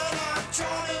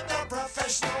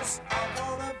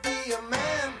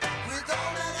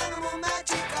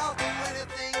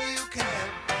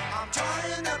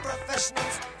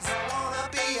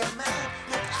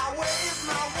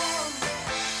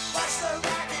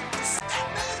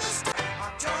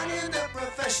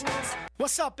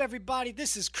What's up, everybody?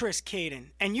 This is Chris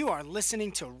Caden, and you are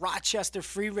listening to Rochester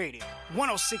Free Radio,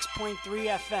 106.3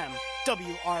 FM,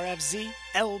 WRFZ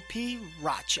LP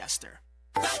Rochester.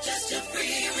 Rochester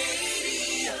Free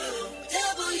Radio,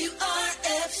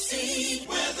 WRFC.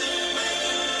 Weather.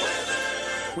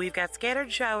 We've got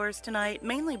scattered showers tonight,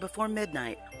 mainly before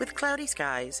midnight, with cloudy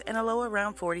skies and a low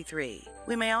around 43.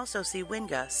 We may also see wind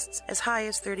gusts as high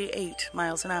as 38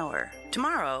 miles an hour.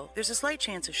 Tomorrow, there's a slight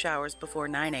chance of showers before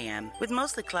 9 a.m., with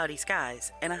mostly cloudy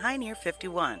skies and a high near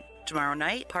 51. Tomorrow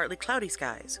night, partly cloudy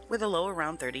skies, with a low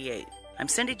around 38. I'm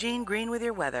Cindy Jean Green with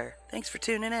your weather. Thanks for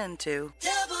tuning in to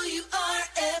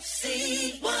WRFC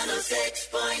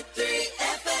 106.3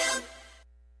 FM.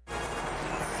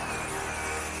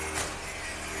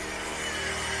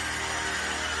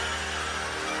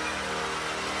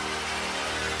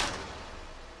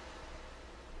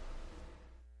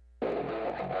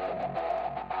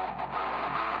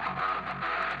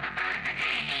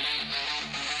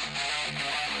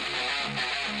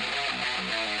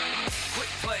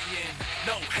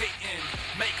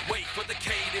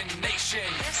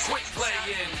 Quit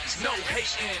playing, no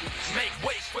hating, make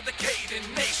way for the Caden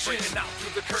Nation. Breaking out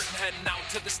through the curtain, heading out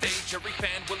to the stage. Every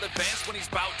fan will advance when he's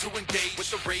about to engage.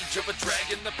 With the rage of a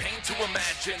dragon, the pain to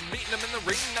imagine. Meeting him in the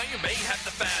ring, now you may have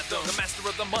to fathom. The master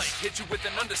of the mic hit you with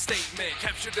an understatement.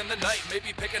 Captured in the night,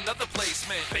 maybe pick another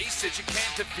placement. Face it, you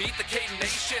can't defeat the Caden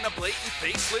Nation. A blatant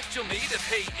facelift you'll need if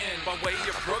hating. By way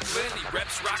of Brooklyn, he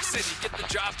reps Rock City. Get the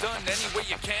job done any way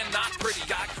you can, not pretty.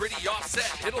 Got gritty offset,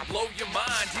 it'll blow your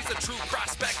mind. He's a true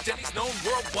prospect and he's known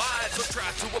worldwide. So try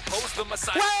to oppose the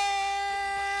Messiah.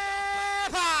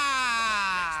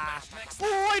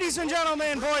 Ladies and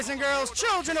gentlemen, boys and girls,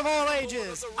 children of all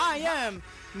ages, I am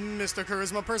Mr.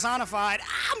 Charisma Personified.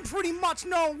 I'm pretty much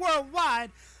known worldwide.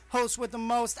 Host with the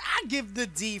most, I give the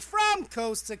D from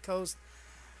coast to coast.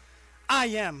 I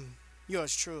am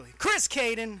yours truly, Chris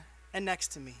Caden. And next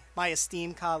to me, my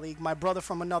esteemed colleague, my brother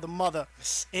from another mother.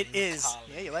 It is,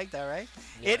 yeah, you like that, right?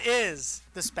 Yeah. It is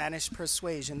the Spanish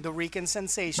persuasion, the Rican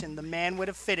sensation, the man with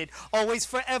a fitted, always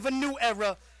forever new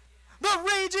era, the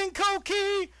raging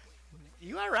Cokie.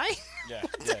 You all right? Yeah.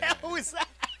 What the hell was that?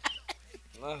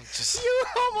 No, just... You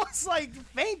almost like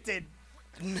fainted.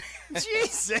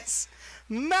 Jesus.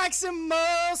 Maximo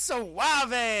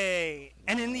Suave.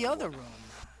 And in the other room,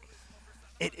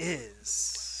 it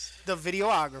is the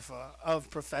videographer of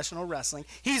professional wrestling.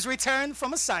 He's returned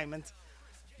from assignment,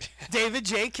 David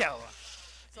J. Keller.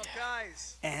 What's up,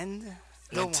 guys? And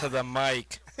into the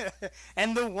mic.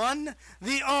 And the one,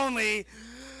 the only,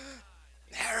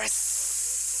 Harris.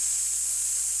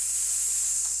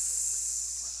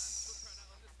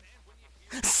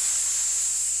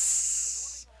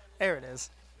 There it is.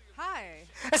 Hi.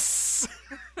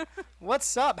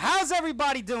 What's up? How's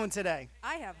everybody doing today?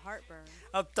 I have heartburn.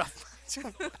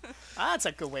 That's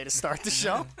a good way to start the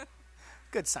show.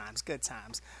 Good times, good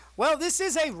times. Well, this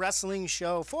is a wrestling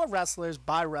show for wrestlers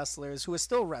by wrestlers who are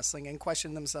still wrestling and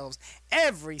question themselves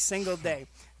every single day.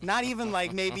 Not even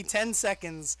like maybe 10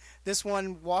 seconds. This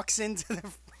one walks into the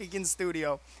freaking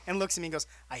studio and looks at me and goes,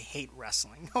 I hate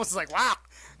wrestling. I was like, wow.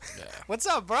 Yeah. What's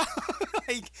up, bro?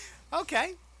 Like,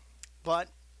 okay. But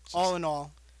all in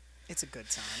all, it's a good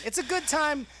time. It's a good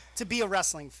time to be a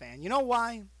wrestling fan. You know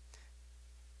why?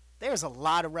 There's a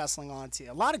lot of wrestling on TV,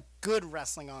 a lot of good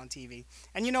wrestling on TV.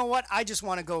 And you know what? I just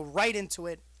want to go right into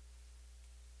it.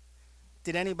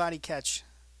 Did anybody catch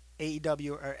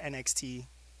AEW or NXT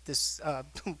this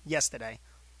yesterday?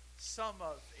 Some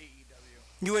of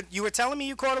AEW. You were telling me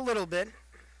you caught a little bit.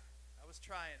 I was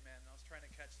trying, man. I was trying to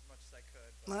catch as much as I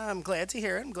could. I'm glad to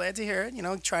hear it. You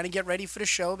know, trying to get ready for the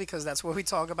show because that's what we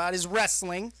talk about is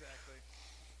wrestling. Exactly.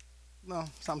 Well,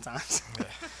 sometimes.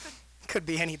 Could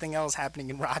be anything else happening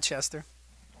in Rochester.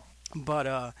 But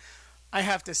I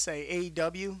have to say,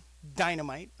 AEW,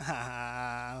 Dynamite.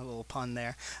 A little pun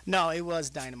there. No, it was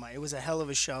Dynamite. It was a hell of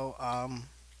a show.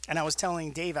 And I was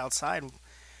telling Dave outside,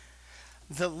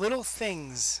 the little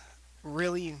things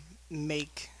really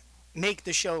make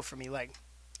the show for me. Like,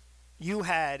 you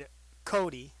had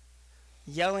Cody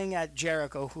yelling at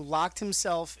Jericho, who locked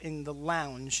himself in the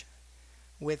lounge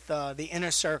with the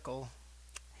Inner Circle.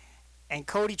 And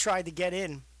Cody tried to get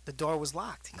in. The door was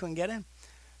locked. He couldn't get in.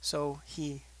 So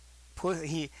he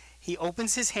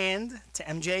opens his hand to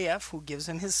MJF, who gives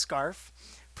him his scarf,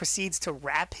 proceeds to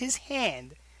wrap his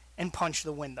hand and punch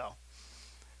the window.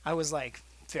 I was like,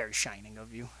 very shining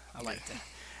of you. I liked it.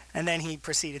 And then he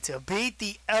proceeded to beat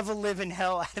the ever-living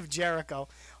hell out of Jericho.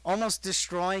 almost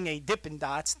destroying a Dippin'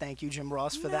 Dots. Thank you, Jim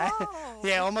Ross, for that.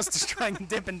 Yeah, almost destroying a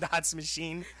Dippin' Dots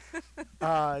machine.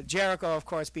 Jericho, of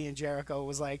course, being Jericho,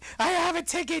 was like, I have a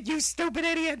ticket, you stupid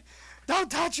idiot. Don't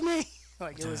touch me.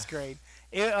 Like, it was great.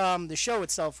 The show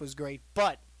itself was great,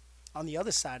 but on the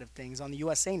other side of things, on the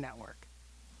USA Network,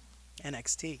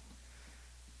 NXT.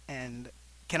 And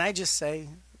can I just say,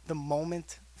 the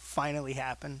moment finally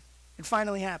happened. It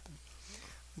finally happened.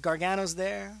 Gargano's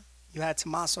there. You had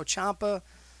Tommaso Ciampa.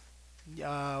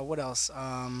 What else?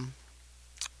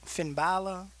 Finn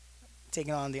Balor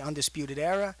taking on the Undisputed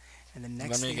Era. And the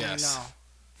next thing you know,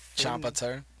 Ciampa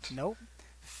turn? Nope.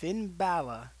 Finn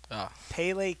Balor Oh.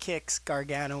 Pele kicks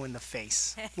Gargano in the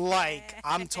face. Like,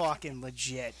 I'm talking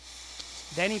legit.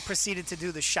 Then he proceeded to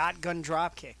do the shotgun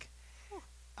drop kick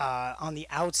on the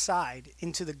outside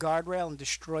into the guardrail and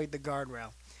destroyed the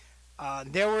guardrail.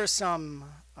 There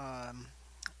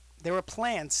were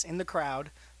plants in the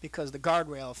crowd because the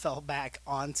guardrail fell back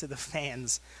onto the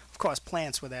fans. Of course,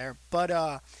 plants were there.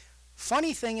 But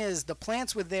funny thing is, the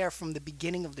plants were there from the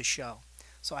beginning of the show.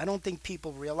 So I don't think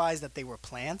people realized that they were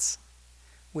plants,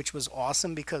 which was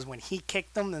awesome because when he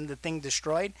kicked them and the thing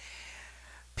destroyed,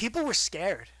 people were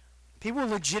scared. People were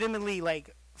legitimately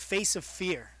like face of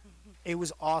fear. It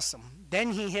was awesome.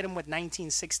 Then he hit him with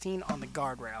 1916 on the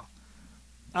guardrail.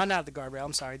 Not the guardrail,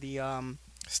 I'm sorry. The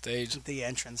stage. The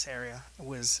entrance area. It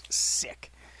was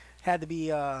sick. Had to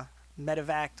be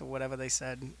medevac or whatever they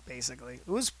said, basically. It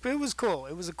was cool.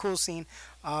 It was a cool scene.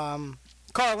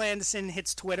 Carl Anderson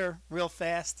hits Twitter real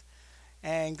fast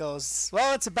and goes,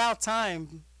 well, it's about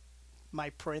time, my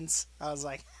prince. I was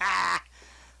like, ha!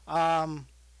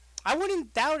 I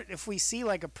wouldn't doubt it if we see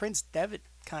like a Prince Devitt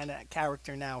kind of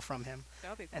character now from him.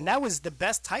 That'd be cool. And that was the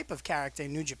best type of character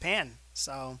in New Japan.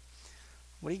 So,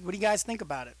 what do you guys think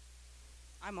about it?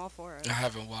 I'm all for it. I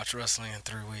haven't watched wrestling in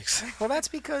 3 weeks. Well, that's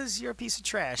because you're a piece of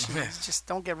trash. You just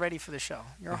don't get ready for the show.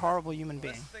 You're a horrible human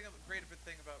Well, being. that's the great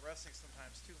thing about wrestling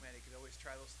sometimes too, man. You can always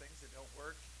try those things that don't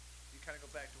work. You kind of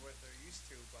go back to what they're used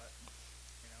to, but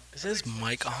you know. Is his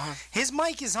mic on? His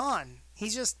mic is on.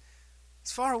 He's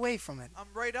far away from it. I'm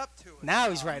right up to it. Now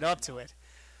he's right up to it.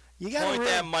 You gotta Point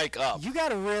that mic up. You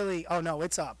gotta really. Oh no,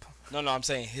 it's up. No, I'm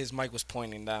saying his mic was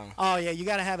pointing down. Oh yeah, you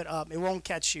gotta have it up. It won't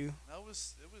catch you. It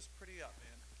was pretty up,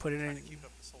 man. Put it Trying in. to keep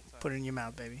up this whole time. Put it in your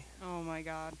mouth, baby. Oh my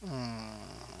god.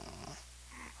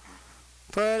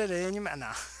 Put it in your mouth.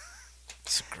 Nah.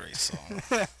 It's a great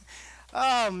song.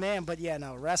 Oh man, but yeah,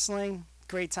 no wrestling.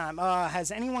 Great time.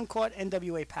 Has anyone caught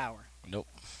NWA Power? Nope.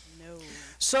 No.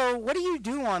 So what do you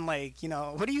do on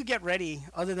what do you get ready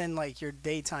other than like your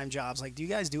daytime jobs? Like, do you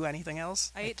guys do anything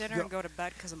else? I eat dinner and go to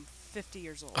bed because I'm 50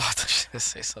 years old. Oh, I thought you were going to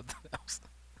say something else.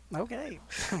 Okay.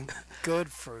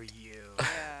 Good for you.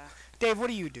 Yeah. Dave, what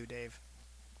do you do, Dave?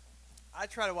 I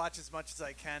try to watch as much as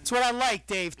I can. That's what I like,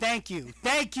 Dave. Thank you.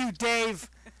 Thank you, Dave.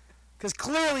 Because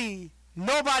clearly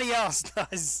nobody else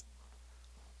does.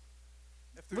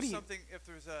 If there's something, if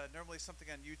there's normally something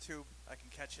on YouTube, I can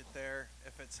catch it there.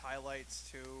 If it's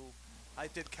highlights too, I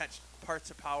did catch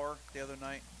parts of Power the other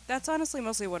night. That's honestly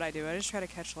mostly what I do. I just try to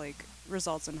catch like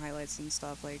results and highlights and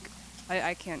stuff. Like,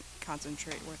 I can't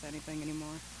concentrate with anything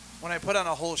anymore. When I put on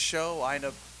a whole show, I end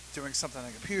up doing something on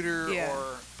the computer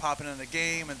or popping in the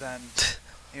game, and then,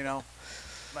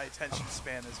 my attention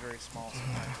span is very small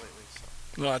sometimes lately.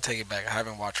 So. Well, I take it back. I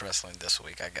haven't watched wrestling this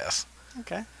week, I guess.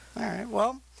 Okay. All right.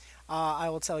 Well, I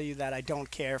will tell you that I don't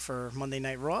care for Monday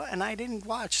Night Raw, and I didn't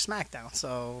watch SmackDown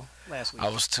last week. I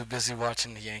was too busy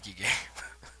watching the Yankee game.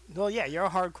 Well, yeah, you're a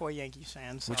hardcore Yankees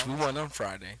fan. So. Which we won on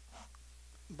Friday.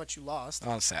 But you lost.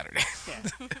 On Saturday.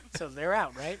 Yeah. So they're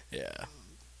out, right? Yeah.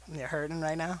 They're hurting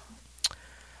right now?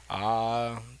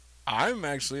 I'm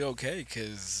actually okay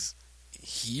because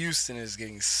Houston is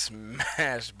getting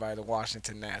smashed by the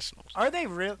Washington Nationals. Are they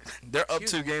real? They're up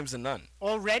 2-0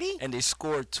 Already? And they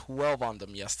scored 12 on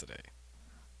them yesterday.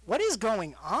 What is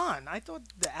going on? I thought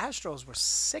the Astros were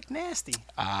sick nasty.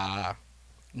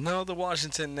 No, the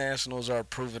Washington Nationals are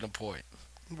proving a point.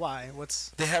 Why?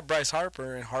 They had Bryce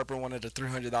Harper, and Harper wanted a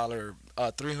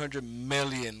 $300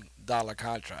 million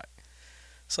contract.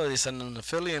 So they sent him to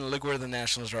Philly, and look where the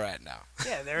Nationals are at now.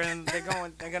 Yeah, they're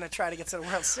gonna try to get to the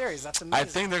World Series. That's amazing. I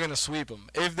think they're gonna sweep them.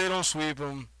 If they don't sweep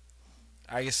them,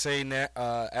 I can say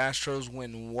Astros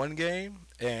win one game,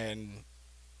 and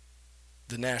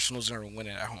the Nationals are gonna win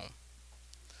it at home.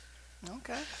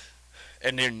 Okay.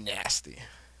 And they're nasty.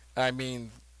 I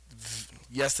mean,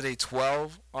 yesterday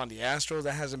 12 on the Astros.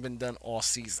 That hasn't been done all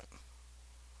season.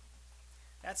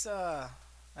 That's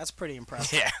pretty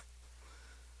impressive. Yeah.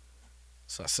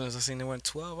 So as soon as I seen they went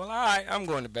 12, well, all right, I'm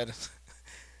going to bed.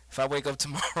 If I wake up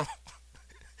tomorrow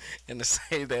and to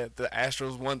say that the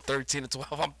Astros won 13-12,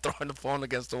 I'm throwing the phone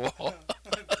against the wall.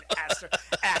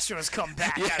 Astros come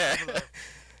back. Yeah. Out of the blue.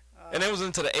 And it was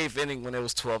into the 8th inning when it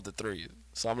was 12-3.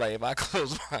 So I'm like, if I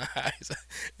close my eyes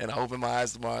and I open my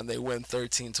eyes tomorrow and they win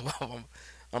 13-12,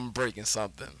 I'm breaking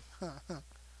something.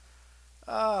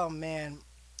 Oh man.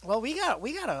 Well, we got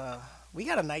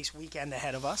a nice weekend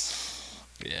ahead of us.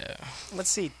 Yeah. Let's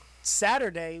see.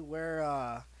 Saturday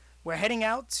we're heading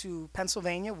out to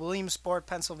Pennsylvania, Williamsport,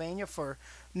 Pennsylvania, for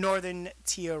Northern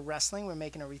Tier Wrestling. We're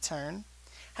making a return.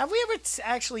 Have we ever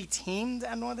actually teamed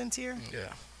at Northern Tier?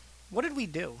 Yeah. What did we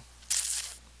do?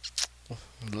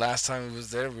 Last time we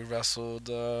was there, we wrestled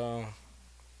Born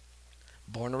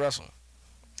to Wrestle.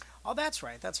 Oh, that's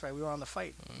right. That's right. We were on the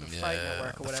Fight Yeah, Fight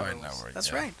Network or the whatever. Fight it was. Network, That's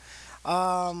yeah. right.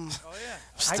 Oh yeah.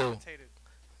 Still- Rotated.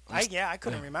 I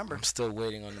couldn't remember I'm still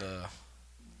waiting on the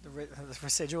the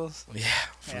residuals.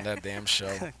 from Yeah. that damn show.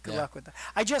 Good Yeah. luck with that.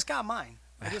 I just got mine.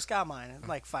 It's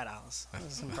like $5. It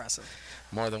was impressive.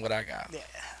 More than what I got. Yeah,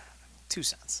 2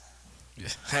 cents. Yeah.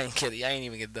 I ain't kidding. I ain't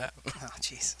even get that. Oh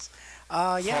Jesus. Yeah.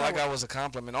 All I got was a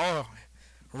compliment. Oh,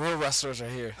 real wrestlers are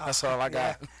here. That's all I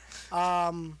got.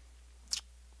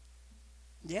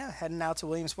 Yeah, heading out to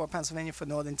Williamsport, Pennsylvania for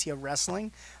Northern Tier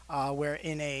Wrestling. We're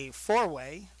in a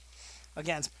 4-way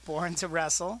against Born to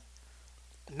Wrestle,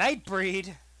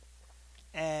 Nightbreed,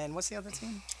 and what's the other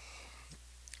team?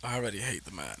 I already hate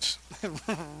the match.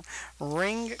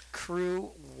 Ring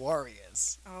Crew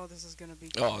Warriors. Oh, this is gonna be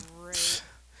Oh, great.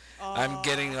 I'm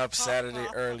getting up Saturday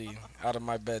early out of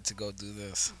my bed to go do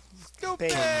this.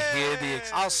 Baby, Can you hear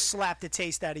the I'll slap the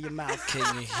taste out of your mouth.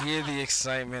 Can you hear the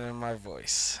excitement in my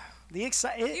voice? The You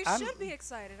excitement. should be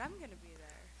excited. I'm gonna be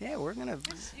there. Yeah, we're gonna.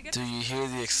 You get Do to you see hear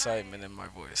us the excitement in my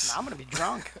voice? I'm gonna be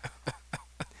drunk.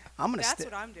 I'm gonna. That's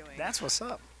what I'm doing. That's what's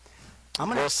up. I'm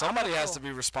gonna. Well, somebody has to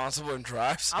be responsible and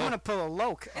drive. So. I'm gonna pull a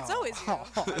Loke. It's Oh. always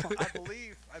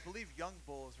you. I believe Young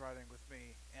Bull is riding with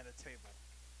me and a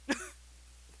table.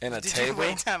 in a Did table. you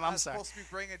wait time? I I'm was sorry. supposed to be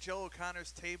bringing Joe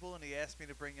O'Connor's table, and he asked me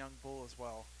to bring Young Bull as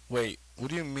well. Wait, what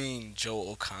do you mean Joe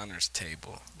O'Connor's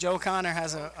table? Joe Connor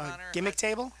has a O'Connor gimmick has-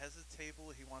 table. Has a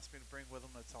table he wants me to bring with him.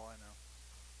 That's all I know.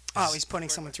 Oh, he's putting Bring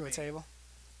someone with through a me. table.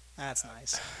 That's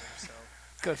nice. So,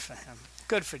 Good for him.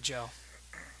 Good for Joe.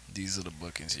 These are the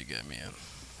bookings you get me in.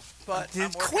 but Dude, I'm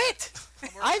working- quit! I'm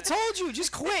working I it. told you,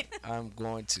 just quit. I'm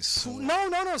going to sue.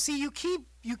 No. See, you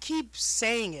keep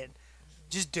saying it.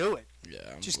 Just do it. Yeah,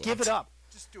 I'm Just going give it to. up.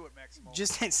 Just do it, Maximo.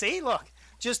 Just see, look.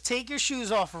 Just take your shoes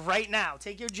off right now.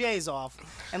 Take your J's off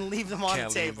and leave them on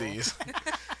Can't the leave table. these.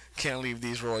 Can't leave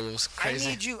these Royals.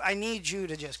 Crazy. I need you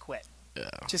to just quit. Yeah.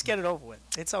 Just get it over with.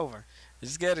 It's over.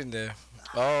 It's getting there.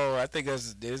 Oh, I think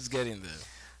it's getting there.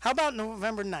 How about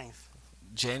November 9th?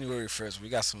 January 1st, we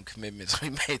got some commitments we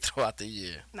made throughout the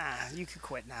year. Nah, you could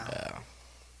quit now. Yeah.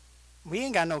 We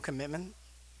ain't got no commitment.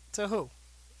 To who?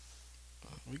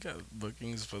 We got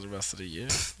bookings for the rest of the year.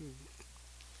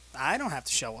 I don't have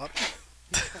to show up.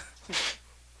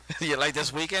 Yeah, like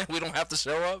this weekend, we don't have to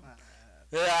show up.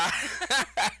 Yeah.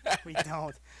 We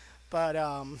don't. But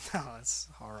oh, it's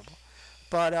horrible.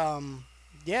 But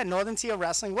yeah, Northern Tier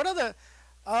Wrestling. What other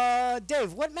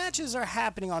Dave, what matches are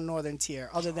happening on Northern Tier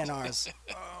other than ours?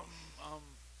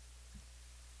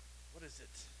 What is it?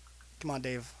 Come on,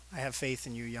 Dave. I have faith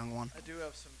in you, young one. I do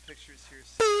have some pictures here.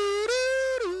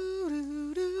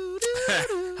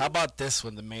 How about this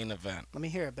one, the main event? Let me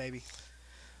hear it, baby.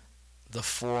 The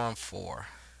 4-on-4.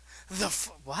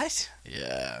 What?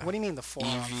 Yeah. What do you mean the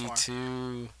 4-on-4?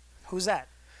 EV2. Who's that?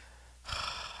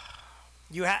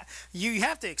 You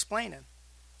have to explain it.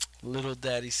 Little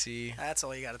Daddy C. That's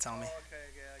all you got to tell me. Oh, okay,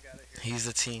 yeah, I got it here. He's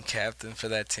the team captain for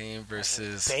that team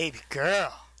versus Baby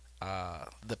girl.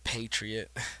 the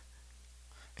Patriot.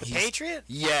 The Patriot?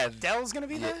 Yeah. Dell's going to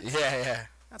be there? Yeah.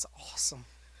 That's awesome.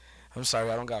 I'm sorry,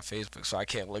 I don't got Facebook, so I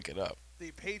can't look it up.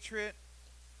 The Patriot,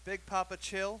 Big Papa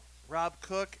Chill, Rob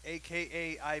Cook,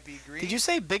 a.k.a. IB Green. Did you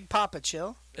say Big Papa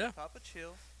Chill? Papa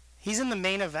Chill, He's in the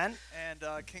main event. and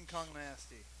King Kong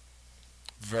Nasty.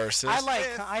 Versus.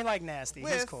 I like Nasty. He's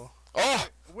with- cool. Oh,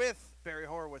 With Barry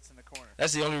Horowitz in the corner.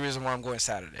 that's the only reason why I'm going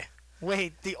Saturday.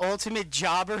 Wait, the ultimate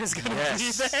jobber is going to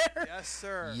Yes. be there? Yes,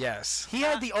 sir. Yes. He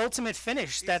had the ultimate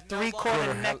finish, He's that no 3/4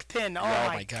 longer- neck pin. Oh, Yeah,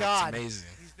 my God, God. it's amazing.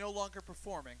 He's no longer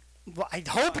performing. Well, I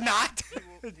hope not.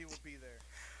 He will be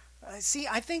there. See,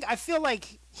 I feel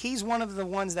like he's one of the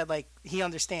ones that, like, he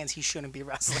understands he shouldn't be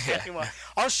wrestling Yeah. anymore.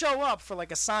 I'll show up for,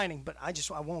 like, a signing, but I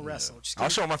won't wrestle. Just give I'll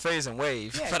me- show my face and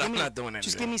wave, yeah, but give I'm me- not doing anything.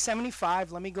 Just give me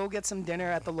 75. Let me go get some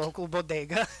dinner at the local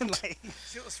bodega. Like,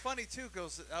 See, it was funny, too,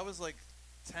 because I was like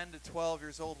 10 to 12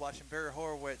 years old watching Barry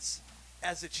Horowitz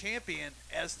as a champion,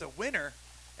 as the winner,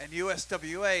 and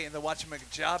USWA, and they're watching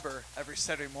McJobber every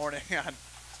Saturday morning on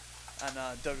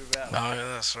WWF. Oh, yeah,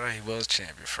 that's right. He was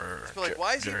champion for But like,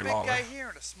 why is he a Jerry big Lawler. guy here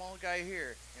and a small guy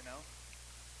here? You know.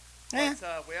 Eh.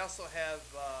 But we also have.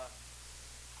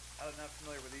 I'm not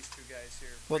familiar with these two guys here.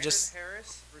 Well, Brandon just-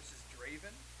 Harris versus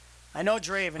Draven. I know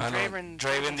Draven. I know Draven,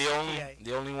 Draven,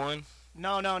 the only one.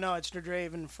 No, it's the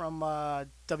Draven from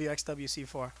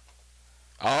WXWC4.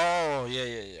 Oh,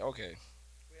 yeah. Okay.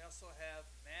 We also have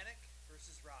Manic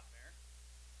versus Rotmare.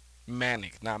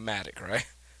 Manic, not Matic, right?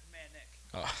 Manic.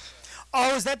 Oh.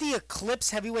 Oh, is that the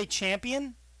Eclipse Heavyweight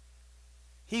Champion?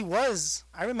 He was.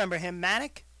 I remember him.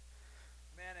 Manic?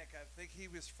 Manic. I think he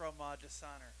was from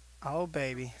Dishonor. Oh,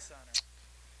 baby. Dishonor.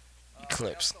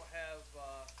 Eclipse. We also have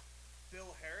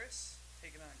Bill Harris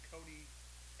taking on Cody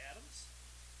Adams.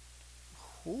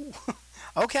 Ooh.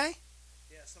 Okay.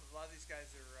 Yeah, a lot of these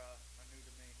guys are new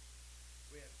to me.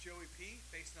 We have Joey P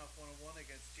facing off 1-on-1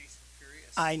 against Jason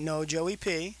Furious. I know Joey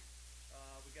P.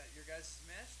 We got your guys'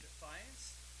 match,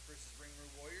 Defiance versus Ring Crew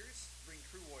Warriors,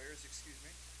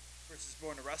 versus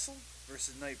Born to Wrestle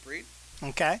versus Nightbreed.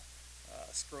 Okay.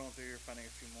 Scrolling through here, finding a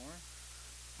few more.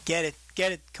 Get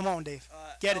it. Come on, Dave.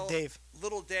 Get it, Dave.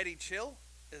 Little Daddy Chill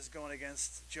is going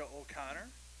against Joe O'Connor.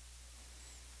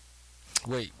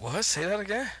 Wait, what? Say that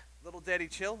again? Little Daddy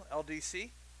Chill, LDC,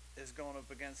 is going up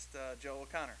against Joe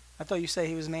O'Connor. I thought you said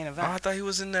he was main Oh, event. I thought he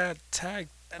was in that tag.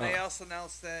 And they also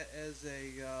announced that as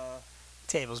a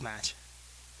Tables match.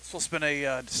 supposed to be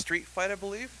a street fight, I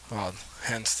believe. Oh,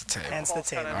 hence the table. Hence the Both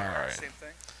kinda table. Alright. Same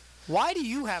thing. Why do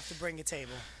you have to bring a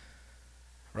table?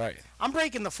 Right. I'm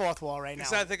breaking the fourth wall right now.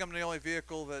 Because I think I'm the only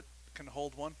vehicle that can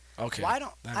hold one. Okay. Why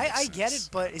don't that I makes get sense.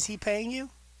 it, but is he paying you?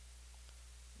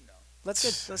 No.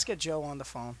 Let's get Joe on the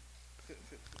phone.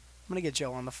 I'm gonna get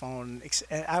Joe on the phone.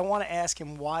 And I want to ask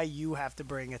him why you have to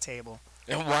bring a table.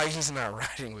 And why he's not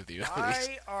riding with you, at least.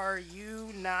 Why are you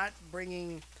not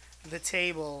bringing the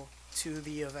table to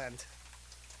the event?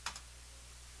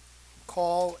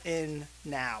 Call in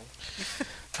now.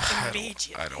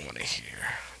 I don't want to hear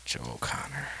Joe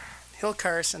O'Connor. He'll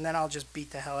curse, and then I'll just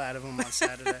beat the hell out of him on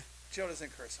Saturday. Joe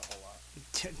doesn't curse a whole lot.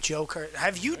 Joe curse.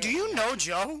 Do you know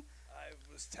Joe? I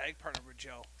was tag partner with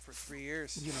Joe for 3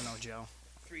 years. You don't know Joe.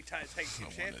 3 times tag team No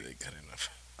wonder champion. they cut enough.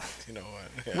 You know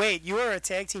what? Yeah. Wait, you were a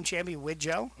tag team champion with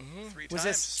Joe? 3 Was times.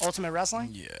 this Ultimate Wrestling?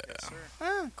 Yeah. Yes, sir.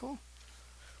 Ah, cool.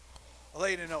 I'll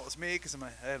let you know it was me because I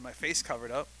had my face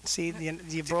covered up. See,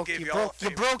 you broke gave you you all broke a you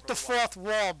favor broke for the a while. fourth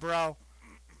wall, bro.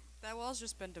 That wall's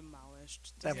just been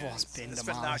demolished. That Yeah, wall's it's- been It's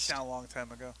been knocked demolished. down a long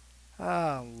time ago.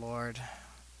 Oh Lord.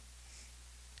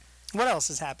 What else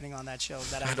is happening on that show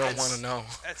that I don't want to know.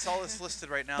 That's all that's listed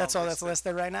right now. That's all that's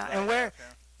listed right now. And where?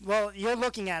 Well, you're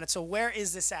looking at it. So where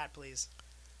is this at, please?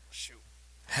 Shoot.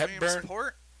 Hepburn.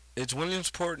 Williamsport? It's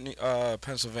Williamsport,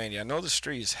 Pennsylvania. I know the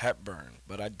street is Hepburn,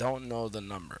 but I don't know the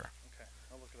number. Okay,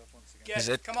 I'll look it up once again. Get Is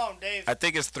it- Come on, Dave. I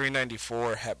think it's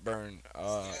 394 Hepburn. Sure, I'm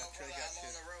got on you. the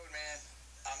road, man.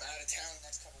 I'm out of town the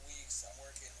next couple weeks. I'm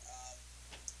working.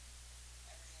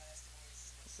 Everything has to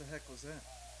always. What the heck was that?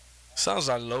 Sounds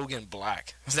like Logan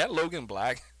Black. Is that Logan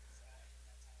Black?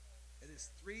 It is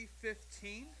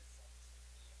 315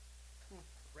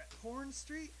 Horn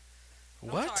Street.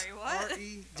 What? Sorry, what? Did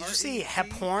you see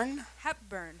Hepburn?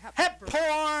 Hepburn.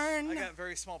 Hepburn. I got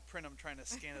very small print. I'm trying to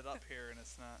scan it up here, and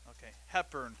it's not. Okay.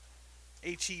 Hepburn.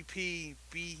 Hepburn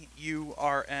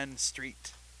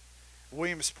Street.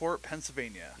 Williamsport,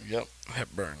 Pennsylvania. Yep,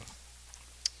 Hepburn.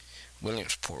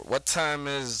 Williamsport. What time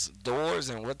is doors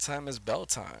and what time is bell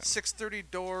time? 6:30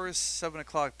 doors, 7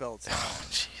 o'clock bell time. Oh,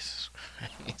 Jesus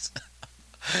Christ.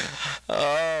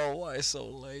 Oh, why so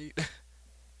late?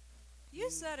 You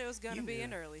said it was gonna be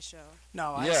an early show.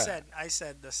 No, Yeah. I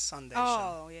said the Sunday show.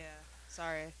 Oh yeah.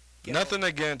 Sorry. Get Nothing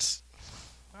against.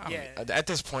 Yeah. At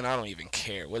this point, I don't even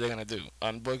care. What are they gonna do?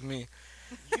 Unbook me?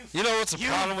 You know what's the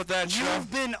problem with that show?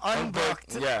 You've been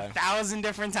unbooked Yeah. 1,000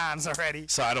 different times already.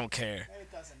 So I don't care.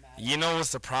 It doesn't matter. You know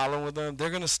what's the problem with them? They're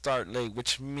gonna start late,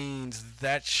 which means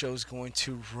that show's going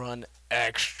to run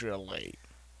extra late.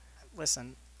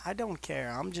 Listen, I don't care.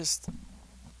 I'm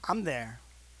there.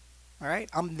 All right?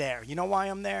 I'm there. You know why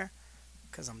I'm there?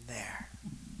 Because I'm there.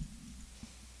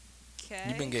 Okay.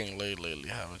 You've been getting laid lately,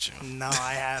 haven't you? No,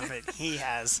 I haven't. He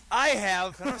has. I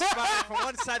have. And I'm smiling from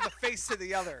one side of the face to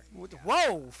the other.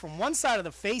 Whoa, from one side of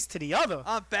the face to the other.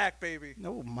 I'm back, baby.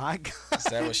 Oh, my God. Is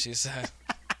that what she said?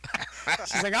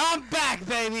 She's like, I'm back,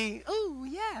 baby. Ooh,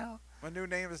 yeah. My new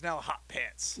name is now Hot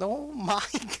Pants. Oh, my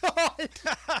God.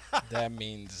 That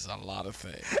means a lot of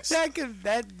things.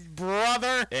 that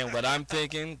brother. And what I'm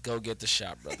thinking, go get the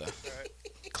shot, brother.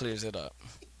 Clears it up.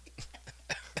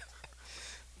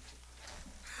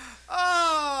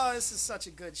 Oh, this is such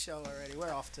a good show already.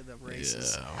 We're off to the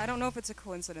races. I don't know if it's a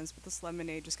coincidence, but this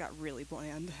lemonade just got really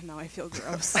bland. Now I feel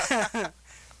gross.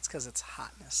 It's because it's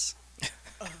hotness.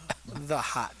 The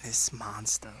hotness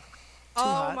monster. Oh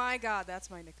hot. my god, that's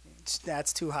my nickname.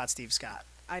 That's too hot, Steve Scott.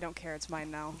 I don't care. It's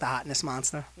mine now. The hotness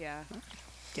monster. Yeah,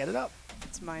 Get it up.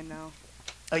 it's mine now.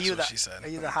 Are you what the? she said. Are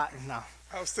you the hot? No.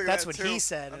 I was thinking That's that what too. he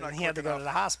said, I'm and not he had to quick go to the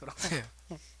enough. hospital.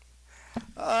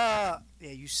 Yeah,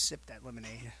 you sip that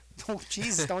lemonade. Oh,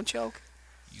 Jesus, don't choke.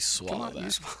 You Come swallow on, that. you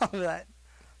swallow that.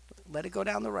 Let it go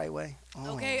down the right way.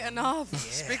 Oh, Okay, enough.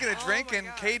 Speaking of Oh my drinking,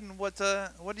 God. Caden,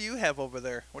 what do you have over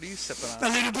there? What are you sipping A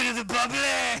on? little bit of the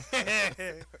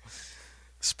bubbly.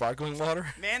 Sparkling water?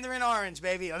 Mandarin orange,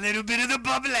 baby. A little bit of the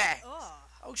bubbly.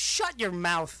 Oh, shut your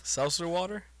mouth. Seltzer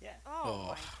water?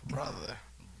 Oh, my brother.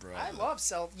 I love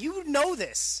self. You know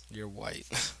this. You're white.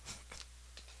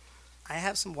 I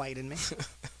have some white in me.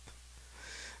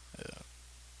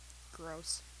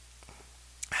 gross.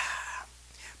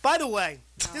 By the way,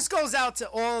 this goes out to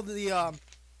all the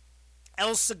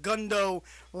El Segundo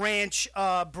Ranch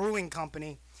Brewing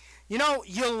Company. You know,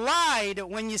 you lied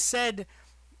when you said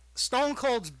Stone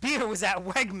Cold's beer was at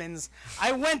Wegmans.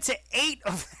 I went to 8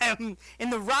 of them in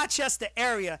the Rochester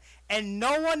area, and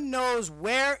no one knows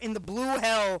where in the blue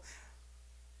hell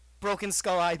Broken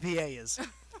Skull IPA is.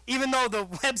 Even though the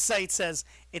website says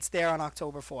it's there on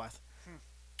October 4th.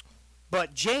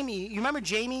 But Jamie, you remember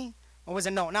Jamie? Or was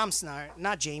it no, I'm sorry,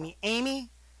 not Jamie. Amy?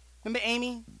 Remember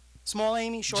Amy? Small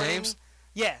Amy? Short James?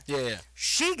 Amy? Yeah. Yeah.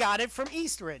 She got it from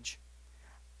Eastridge.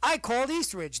 I called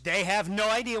Eastridge. They have no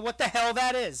idea what the hell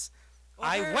that is. Well,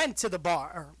 I they're- went to the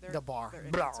bar. They're- The bar. they're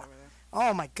Blah. idiots over there.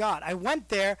 Oh my God. I went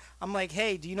there. I'm like,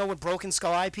 hey, do you know what Broken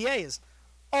Skull IPA is?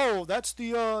 Oh, that's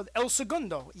the El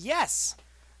Segundo. Yes.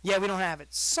 Yeah, we don't have it.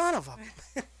 Son of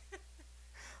a.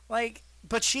 Like,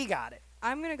 but she got it.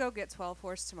 I'm going to go get 12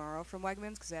 Horse tomorrow from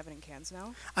Wegmans because they have it in cans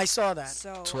now. I saw that.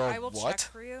 So 12 I will what?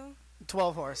 check for you.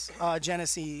 12 Horse.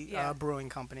 Genesee Yeah. Brewing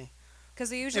Company. Because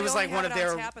they usually was only like have one it of on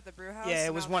their- tap at the brew house. Yeah, it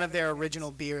and was now one they of have it in their cans.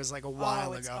 original beers like a while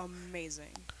Oh, it's ago.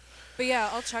 amazing. But yeah,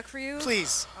 I'll check for you.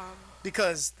 Please. Um,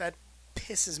 Because that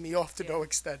pisses me off to Yeah. no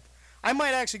extent. I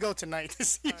might actually go tonight to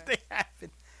see if they have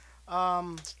it.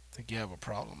 I think you have a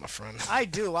problem, my friend. I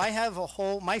do. I have a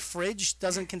whole. My fridge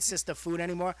doesn't consist of food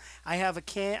anymore. I have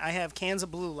I have cans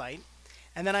of Blue Light,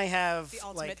 and then I have the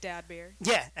ultimate like dad beer.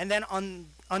 yeah, and then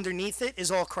underneath it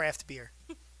is all craft beer.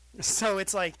 So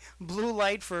it's like Blue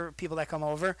Light for people that come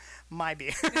over. My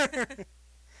beer.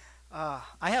 I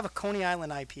have a Coney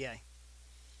Island IPA.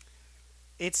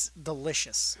 It's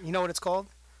delicious. You know what it's called?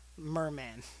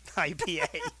 Merman IPA.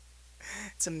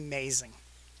 It's amazing.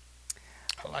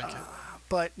 I like it.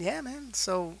 But yeah, man.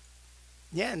 So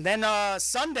yeah, and then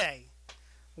Sunday,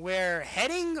 we're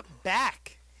heading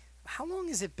back. How long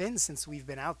has it been since we've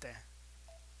been out there?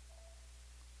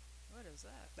 What is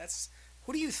that? That's.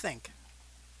 Who do you think?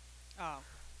 Oh.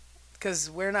 Because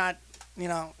we're not. You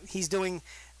know, he's doing.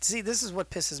 See, this is what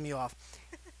pisses me off.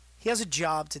 He has a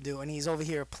job to do, and he's over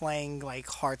here playing like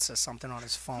Hearts or something on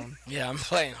his phone. Yeah, I'm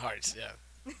playing Hearts,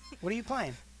 yeah. What are you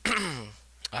playing?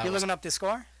 I You was, looking up the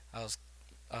score? I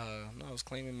was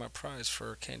claiming my prize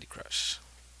for Candy Crush.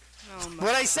 Oh my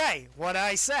What I say? What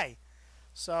I say?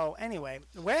 So anyway,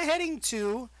 we're heading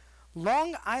to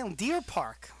Long Island, Deer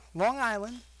Park, Long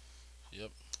Island.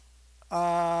 Yep.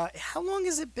 How long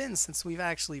has it been since we've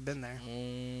actually been there?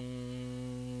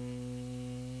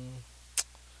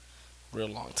 Real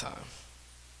long time.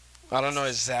 I don't know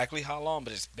exactly how long,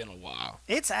 but it's been a while.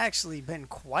 It's actually been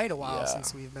quite a while Yeah.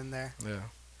 since we've been there. Yeah.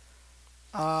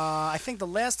 I think the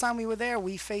last time we were there,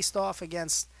 we faced off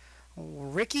against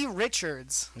Ricky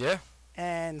Richards Yeah.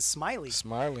 and Smiley.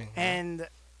 Smiling. And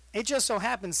it just so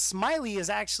happens Smiley is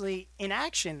actually in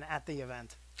action at the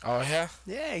event. Oh, yeah?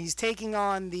 Yeah, he's taking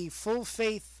on the Full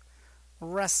Faith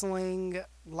Wrestling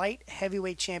light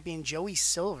heavyweight champion Joey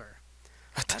Silver.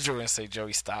 I thought you were going to say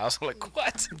Joey Styles. I'm like,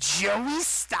 what? Joey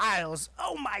Styles.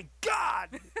 Oh my God.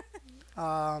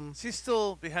 Is he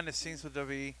still behind the scenes with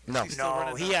WWE? No. Is he still No,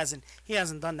 running he that? hasn't. He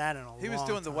hasn't done that in a long He was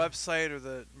doing the time. website or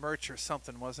the merch or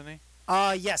something, wasn't he?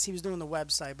 Yes, he was doing the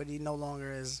website, but he no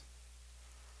longer is.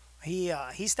 He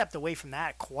stepped away from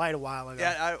that quite a while ago.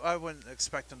 Yeah, I wouldn't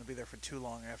expect him to be there for too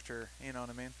long after, you know what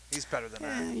I mean? He's better than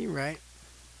Yeah, that. you're right.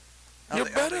 I don't You're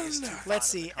think- I don't better think he's than too that. fond Let's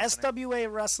of the see. company. SWA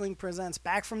Wrestling presents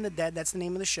Back from the Dead. That's the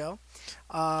name of the show.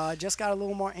 Just got a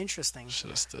little more interesting. Should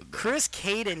have stood there. Chris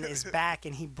Caden is back,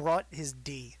 and he brought his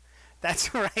D.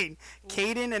 That's right.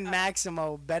 Caden and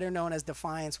Maximo, better known as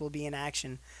Defiance, will be in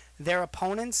action. Their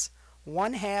opponents,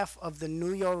 one half of the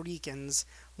New Yorkans,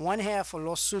 one half of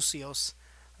Los Sucios,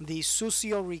 the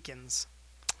Sucio Ricans.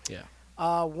 Yeah.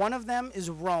 One of them is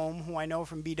Rome, who I know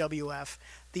from BWF.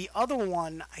 The other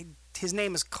one, his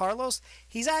name is Carlos.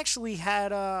 He's actually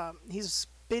he's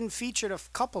been featured a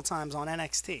couple times on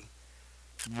NXT.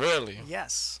 Really?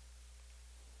 Yes.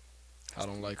 I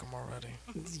don't like him already.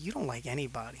 You don't like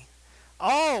anybody.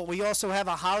 Oh, we also have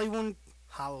a Halloween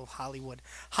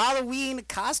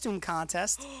costume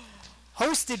contest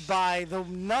hosted by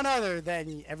none other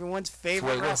than everyone's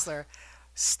favorite Fuego. wrestler,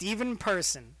 Steven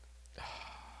Person.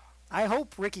 I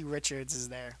hope Ricky Richards is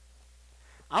there.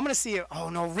 I'm going to see it. Oh,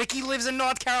 no, Ricky lives in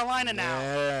North Carolina now.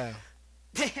 Yeah.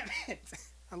 Damn it.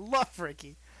 I love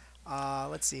Ricky.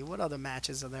 Let's see. What other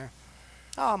matches are there?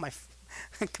 Oh, my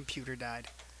computer died.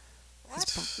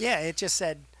 What? Yeah, it just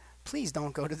said, please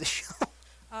don't go to the show.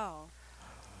 Oh.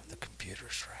 The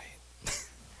computer's right.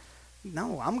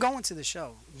 No, I'm going to the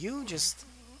show. You just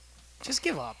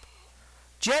give up.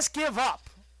 Just give up.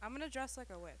 I'm gonna dress like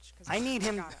a witch. I need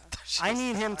him. I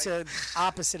need him to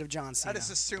opposite of John I Cena.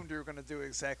 just assumed you were going to do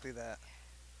exactly that.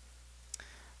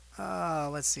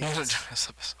 Let's see. Dress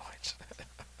up as a witch.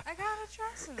 I got a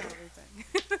dress and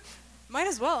everything. Might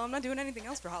as well. I'm not doing anything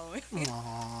else for Halloween.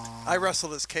 I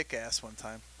wrestled as Kick-Ass one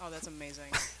time. Oh, that's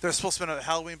amazing. There was supposed to be a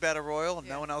Halloween Battle Royal, and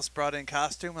Yeah. no one else brought in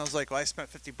costume. I was like, well, I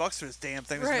spent $50 for this damn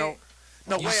thing. There's Right.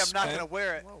 no You way I'm not spent- going to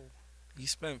wear it. Whoa. You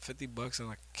spent $50 on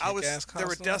a I was. kick-ass They were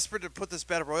costume? desperate to put this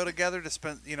Battle Royal together to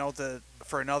spend,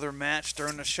 for another match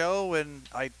during the show, and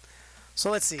I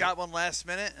So let's see. got one last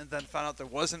minute, and then found out there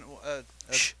wasn't a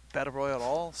Battle Royal at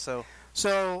all. So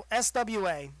So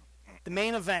SWA, the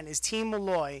main event is Team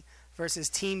Malloy versus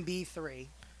Team B3.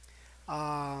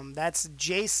 That's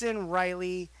Jason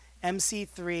Riley,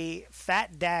 MC3,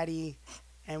 Fat Daddy,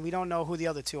 and we don't know who the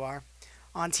other two are.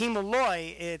 On Team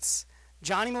Malloy, it's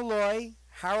Johnny Malloy,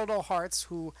 Harold O'Harts,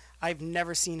 who I've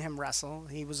never seen him wrestle.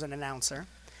 He was an announcer.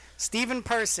 Steven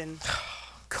Person,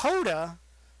 Coda.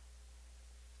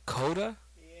 Coda?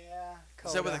 Yeah, Coda.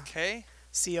 is that with a K?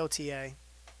 COTA.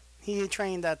 He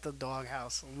trained at the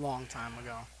Doghouse a long time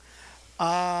ago.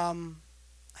 I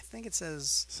think it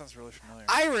says Sounds really familiar.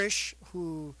 Irish,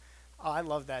 who I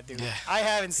love that dude. Yeah, I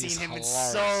haven't he's seen him in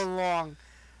hilarious. so long.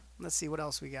 Let's see what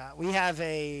else we got. We have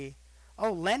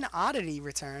Len Oddity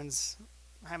returns.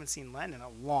 I haven't seen Len in a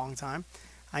long time.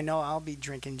 I know I'll be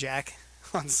drinking Jack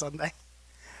on Sunday.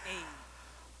 Hey.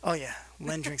 Oh yeah,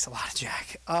 Len drinks a lot of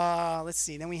Jack. Let's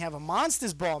see. Then we have a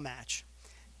Monsters Ball match.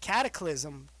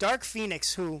 Cataclysm, Dark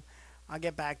Phoenix, who I'll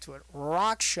get back to it.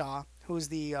 Rockshaw, who's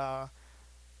the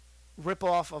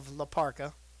ripoff of La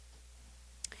Parka.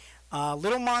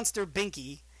 Little Monster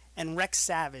Binky and Rex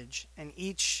Savage, and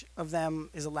each of them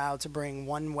is allowed to bring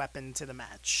one weapon to the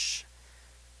match.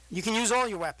 You can use all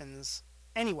your weapons,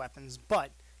 any weapons, but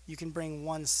you can bring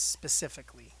one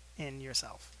specifically in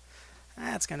yourself.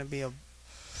 That's going to be a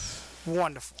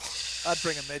wonderful. I'd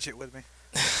bring a midget with me.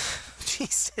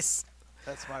 Jesus.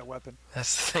 That's my weapon.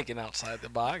 That's thinking outside the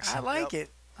box. I like it.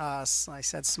 I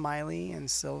said Smiley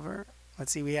and Silver.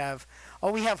 Let's see. We have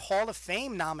Hall of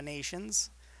Fame nominations.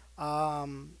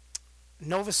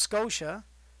 Nova Scotia.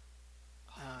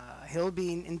 He'll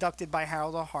be inducted by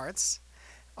Harold O'Harts.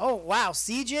 Oh wow,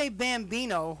 CJ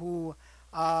Bambino, who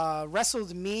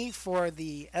wrestled me for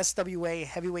the SWA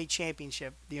Heavyweight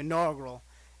Championship, the inaugural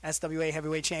SWA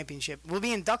Heavyweight Championship, will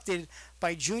be inducted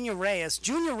by Junior Reyes.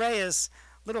 Junior Reyes,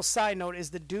 little side note, is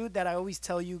the dude that I always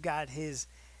tell you got his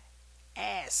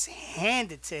ass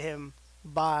handed to him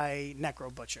by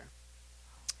Necro Butcher.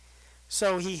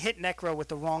 So he hit Necro with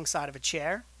the wrong side of a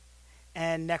chair,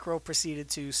 and Necro proceeded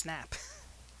to snap.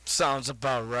 Sounds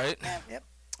about right. Yep.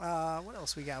 What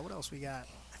else we got?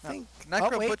 I think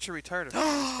Necro wait. Butcher retired a few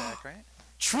years back, right?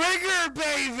 Trigger,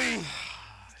 baby.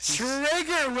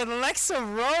 Trigger with Lexa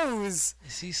Rose.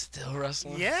 Is he still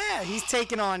wrestling? Yeah, he's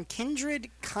taking on Kindred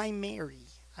Chimeri.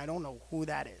 I don't know who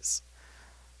that is.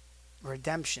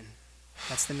 Redemption.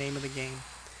 That's the name of the game.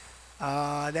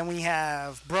 Then we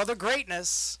have Brother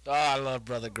Greatness. Oh, I love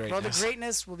Brother Greatness. Brother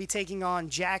Greatness will be taking on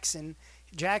Jackson.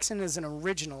 Jackson is an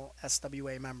original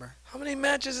SWA member. How many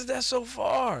matches is that so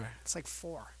far? It's like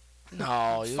 4.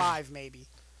 No, 5 maybe.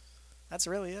 That's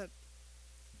really it.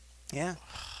 Yeah.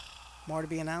 More to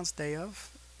be announced day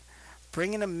of.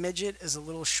 Bringing a midget is a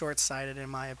little short-sighted in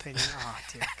my opinion. Oh,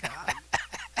 dear God.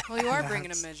 Well, you are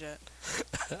bringing a midget.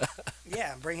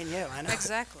 Yeah, I'm bringing you. I know.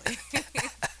 Exactly.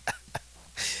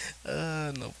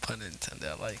 No pun intended.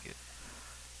 I like it.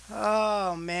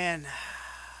 Oh, man.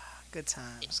 Good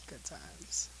times. Good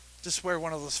times. Just wear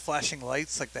one of those flashing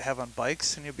lights like they have on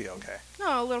bikes, and you'll be okay.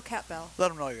 No, a little cat bell. Let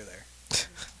them know you're there.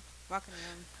 Walking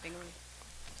around, bingling.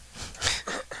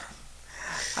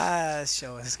 This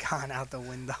show has gone out the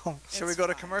window. Should we It's go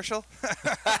to fine. commercial?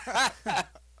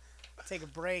 take a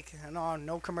break.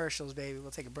 No commercials, baby.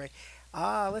 We'll take a break.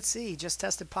 Let's see. Just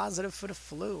tested positive for the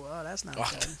flu. Oh, that's not good.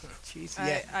 Jeez.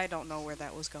 Yeah. I don't know where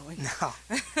that was going. No.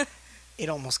 It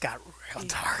almost got real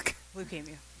dark.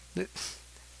 Leukemia.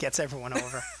 Gets everyone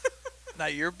over. Now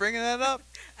you're bringing that up?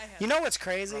 You know what's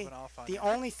crazy? Rubbing off on The you.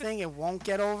 only thing it won't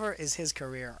get over is his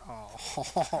career.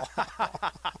 Oh.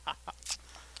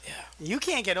 Yeah. You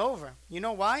can't get over. You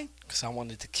know why? Because I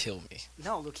wanted to kill me.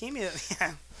 No, leukemia.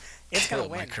 Yeah, it's Kill gonna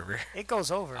my win. career. It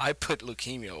goes over. I put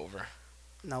leukemia over.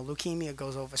 No, leukemia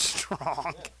goes over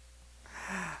strong.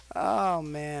 Oh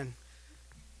man,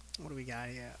 what do we got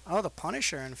here? Oh, the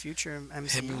Punisher and future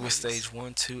MCU. Hit me with stage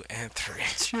 1, 2, and 3.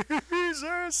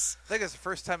 Jesus. I think it's the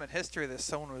first time in history that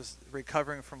someone was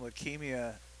recovering from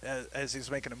leukemia as he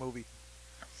was making a movie.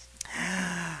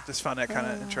 Just found that kind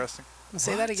of interesting.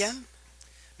 Say that again.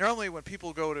 Normally, when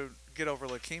people go to get over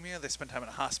leukemia, they spend time in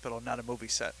a hospital, not a movie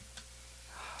set.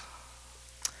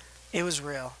 It was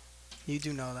real. You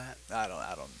do know that. I'm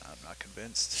not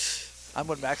convinced. I'm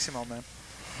with Maximo, man.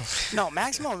 No,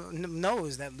 Maximo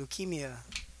knows that leukemia.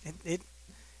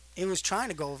 It was trying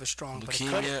to go over strong, but it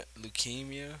couldn't.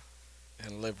 Leukemia,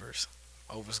 and livers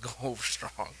always go over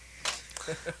strong.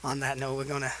 On that note, we're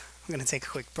gonna take a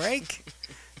quick break.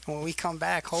 And when we come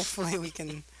back, hopefully we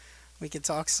can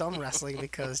talk some wrestling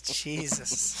because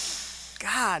Jesus,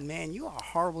 God, man, you are a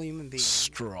horrible human being.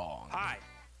 Strong. Hi,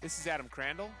 this is Adam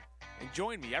Crandall, and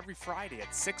join me every Friday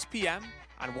at 6 p.m.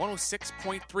 on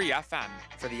 106.3 FM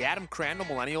for the Adam Crandall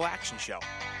Millennial Action Show.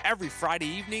 Every Friday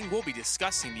evening, we'll be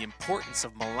discussing the importance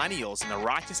of millennials in the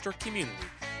Rochester community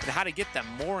and how to get them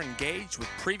more engaged with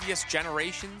previous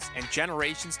generations and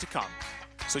generations to come.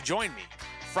 So join me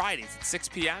Fridays at 6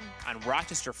 p.m. on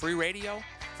Rochester Free Radio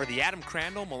for the Adam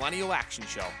Crandall Millennial Action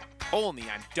Show, only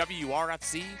on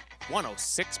WRFZ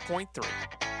 106.3.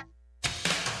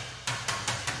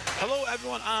 Hello,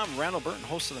 everyone. I'm Randall Burton,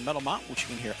 host of the Metal Mountain, which you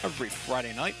can hear every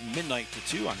Friday night, midnight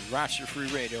to 2 on Rochester Free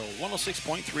Radio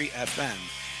 106.3 FM.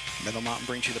 Metal Mountain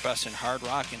brings you the best in hard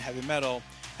rock and heavy metal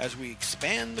as we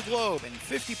expand the globe in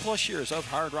 50-plus years of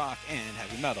hard rock and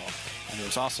heavy metal. And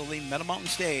there's also the Metal Mountain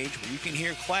stage where you can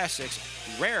hear classics,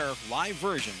 rare live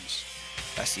versions.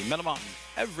 That's the Metal Mountain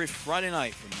every Friday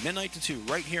night from midnight to 2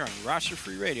 right here on Rochester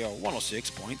Free Radio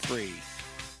 106.3.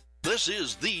 This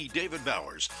is the David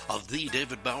Bowers of the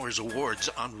David Bowers Awards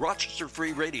on Rochester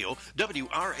Free Radio,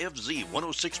 WRFZ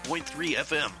 106.3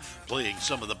 FM, playing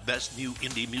some of the best new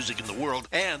indie music in the world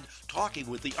and talking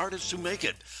with the artists who make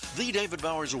it. The David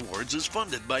Bowers Awards is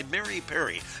funded by Mary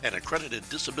Perry, an accredited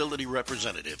disability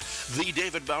representative. The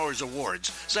David Bowers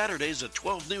Awards, Saturdays at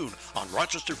 12 noon on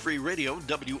Rochester Free Radio,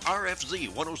 WRFZ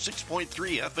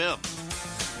 106.3 FM.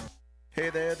 Hey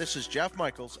there, this is Jeff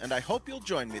Michaels, and I hope you'll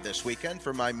join me this weekend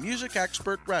for my Music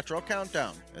Expert Retro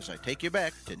Countdown as I take you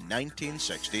back to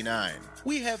 1969.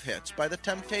 We have hits by The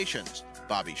Temptations,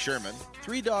 Bobby Sherman,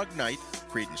 Three Dog Night,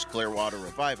 Creedence Clearwater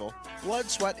Revival, Blood,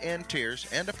 Sweat, and Tears,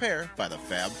 and a pair by the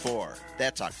Fab Four.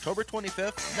 That's October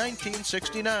 25th,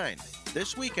 1969,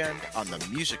 this weekend on the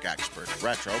Music Expert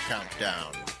Retro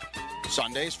Countdown.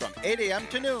 Sundays from 8 a.m.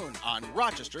 to noon on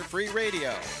Rochester Free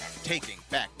Radio, taking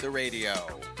back the radio.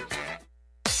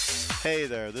 Hey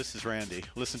there, this is Randy.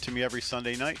 Listen to me every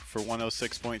Sunday night for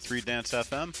 106.3 Dance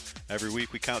FM. Every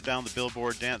week we count down the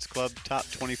Billboard Dance Club Top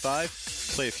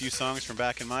 25, play a few songs from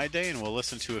back in my day, and we'll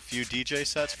listen to a few DJ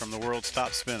sets from the world's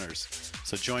top spinners.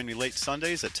 So join me late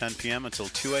Sundays at 10 p.m. until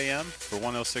 2 a.m. for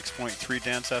 106.3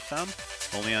 Dance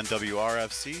FM, only on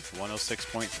WRFC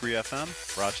 106.3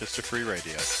 FM, Rochester Free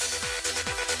Radio.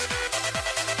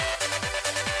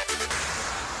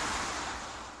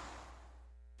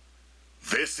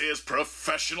 This is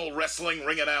professional wrestling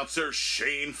ring announcer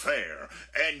Shane Fair,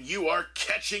 and you are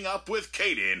catching up with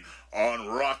Kaden on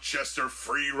Rochester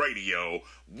Free Radio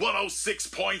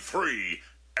 106.3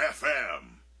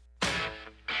 FM.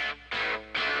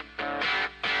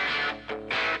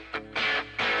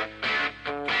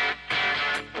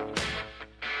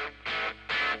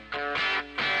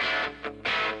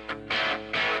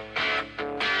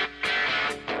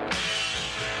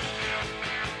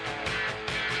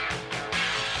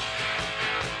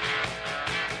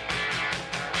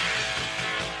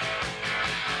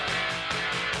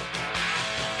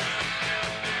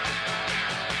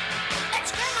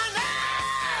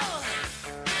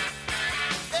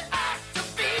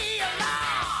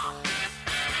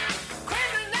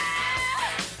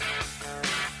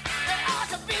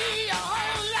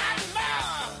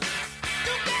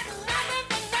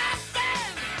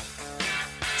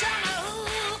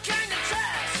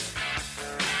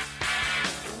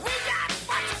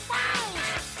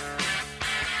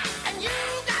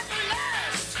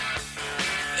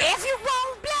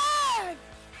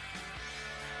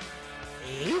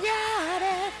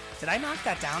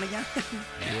 that down again?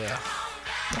 Yeah.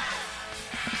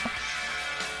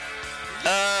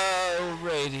 Oh,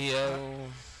 radio.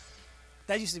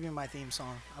 That used to be my theme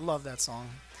song. I love that song.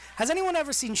 Has anyone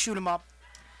ever seen Shoot 'Em Up?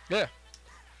 Yeah.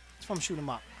 It's from Shoot 'Em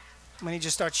Up. When he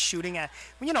just starts shooting at,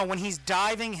 you know, when he's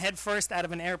diving headfirst out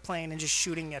of an airplane and just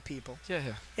shooting at people. Yeah.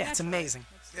 Yeah, it's amazing.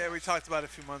 Yeah, we talked about it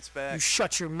a few months back. You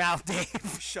shut your mouth,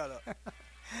 Dave. Shut up.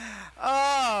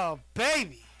 Oh,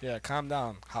 baby. Yeah, calm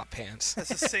down, hot pants. That's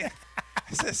the same.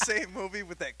 It's the same movie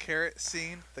with that carrot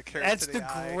scene. The carrot. That's to the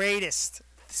eye. greatest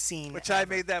scene. Which ever. I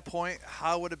made that point.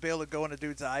 How would it be able to go in a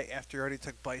dude's eye after he already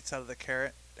took bites out of the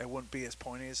carrot? It wouldn't be as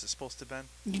pointy as it's supposed to have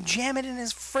been. You jam it in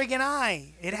his friggin'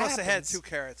 eye. It He must have had happens. 2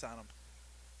 carrots on him.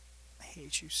 I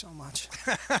hate you so much.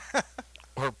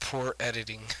 Or poor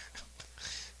editing.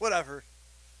 Whatever.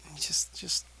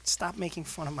 Just stop making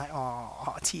fun of my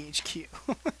THQ.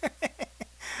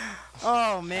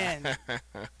 Oh man,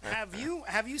 have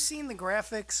you seen the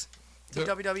graphics to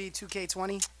WWE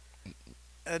 2K20?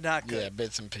 Not good. Yeah,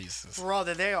 bits and pieces.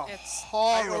 Brother, they are I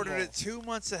horrible. ordered it 2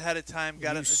 months ahead of time.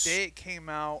 Got it the day it came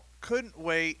out. Couldn't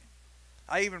wait.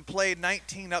 I even played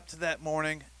 19 up to that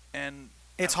morning, and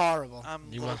it's horrible.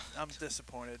 I'm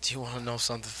disappointed. Do you want to know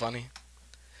something funny?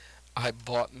 I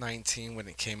bought 19 when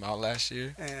it came out last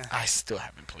year. Yeah. I still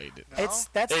haven't played it. No?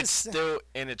 It's still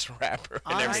in its wrapper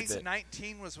and everything.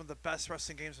 19 was one of the best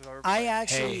wrestling games I've ever I played.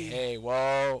 actually. Hey,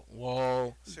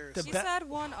 whoa. Seriously. He said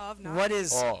one of 9. What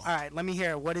is? All right, let me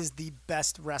hear. What is the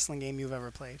best wrestling game you've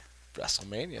ever played?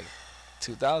 WrestleMania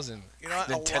 2000. You know what?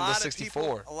 Nintendo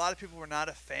 64. A lot of people were not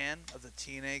a fan of the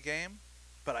TNA game,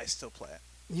 but I still play it.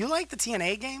 You like the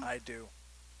TNA game? I do.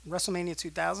 WrestleMania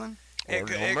 2000. It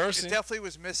definitely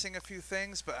was missing a few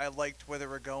things, but I liked where they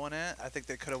were going at. I think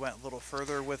they could have went a little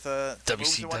further with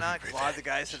moves and whatnot. A lot of the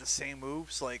guys had the same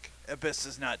moves. Like Abyss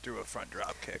does not do a front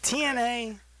drop kick.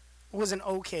 TNA was an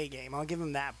okay game. I'll give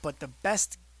him that. But the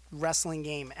best wrestling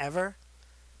game ever,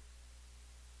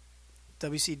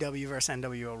 WCW versus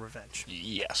NWO Revenge.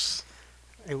 Yes.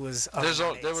 It was.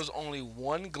 There was only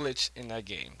one glitch in that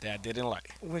game that I didn't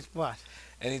like. With what?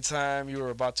 Anytime you were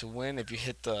about to win, if you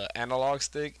hit the analog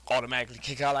stick, automatically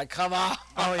kick out. Like, come on.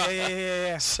 Oh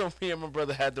yeah. So me and my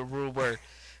brother had the rule where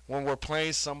when we're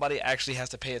playing, somebody actually has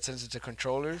to pay attention to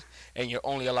controllers, and you're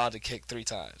only allowed to kick 3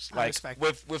 times. I Like respect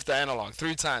with the analog,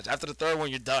 3 times. After the 3rd one,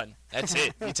 you're done. That's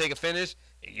it. You take a finish,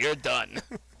 you're done.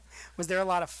 Was there a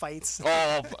lot of fights?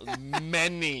 Oh,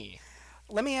 many.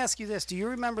 Let me ask you this: do you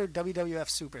remember WWF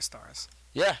Superstars?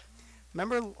 Yeah.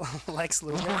 Remember Lex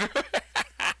Luger?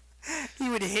 He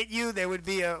would hit you. There would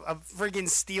be a friggin'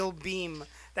 steel beam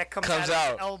that comes out of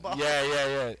his elbow.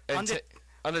 Yeah. And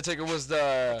Undertaker was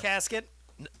the casket.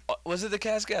 Was it the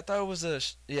casket? I thought it was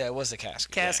it was the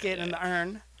casket. Casket yeah. and the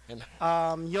urn. And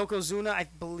Yokozuna, I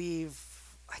believe.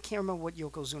 I can't remember what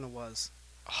Yokozuna was.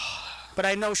 But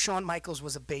I know Shawn Michaels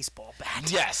was a baseball bat.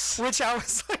 Yes. Which I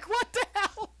was like, what the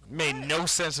hell? Made no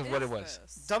sense of what it was.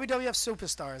 WWF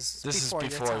Superstars. This is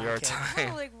before your time.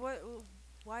 No, like what?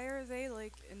 Why are they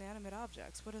like inanimate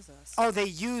objects? What is this? Oh,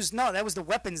 that was the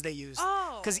weapons they used.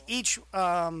 Oh. Because each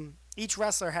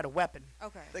wrestler had a weapon.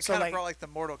 Okay. They So, kind of like- brought like the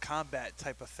Mortal Kombat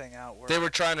type of thing out. Where They were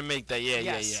trying to make that.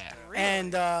 Yes. Yeah.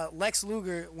 And Lex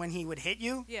Luger, when he would hit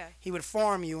you, he would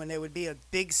form you, and there would be a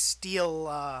big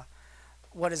steel.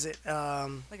 What is it?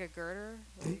 Like a girder?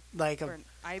 Like or a an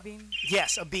I-beam?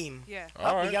 yes, a beam. Yeah. Oh,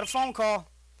 All we right. got a phone call.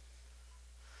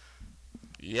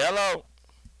 Yellow.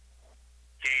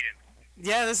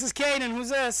 Yeah, this is Caden. Who's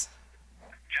this?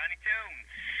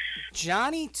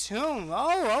 Johnny Toon.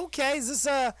 Oh, okay. This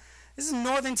is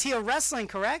Northern Tier Wrestling,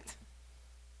 correct?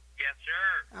 Yes,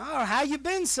 sir. Oh, how you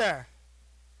been, sir?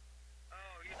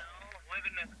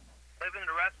 Living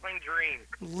the wrestling dream.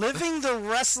 Living the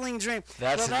wrestling dream.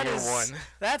 That's that a new is- one.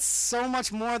 That's so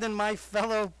much more than my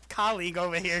fellow colleague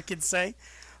over here could say.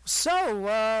 So,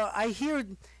 I hear,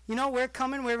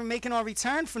 we're making our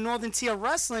return for Northern Tier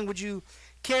Wrestling. Would you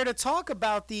care to talk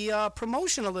about the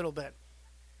promotion a little bit?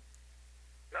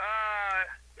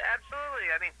 Absolutely.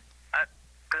 I mean,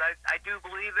 because I do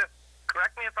believe that,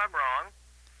 correct me if I'm wrong,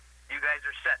 you guys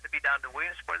are set to be down to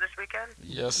Williamsport this weekend?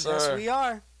 Yes, sir. Yes, we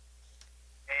are.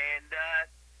 And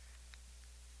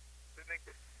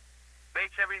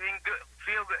makes everything good,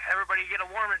 feel good. Everybody get a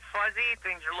warm and fuzzy.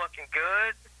 Things are looking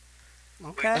good.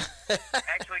 Okay.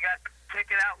 Actually got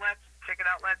ticket outlets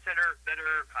that are.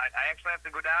 I actually have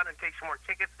to go down and take some more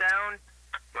tickets down,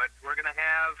 but we're gonna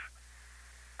have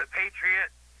the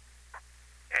Patriot,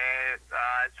 and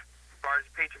as far as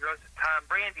the Patriot goes, Tom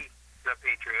Brandy, the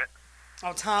Patriot.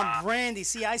 Oh, Tom Brandy.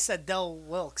 See, I said Del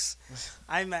Wilkes.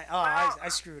 I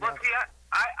screwed up. See,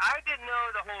 I didn't know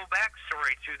the whole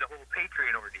backstory to the whole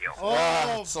Patriot ordeal.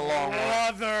 Oh, it's a long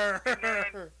brother.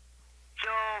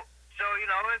 So you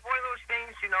know, it's one of those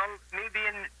things. You know, me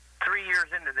being 3 years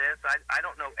into this, I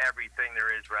don't know everything there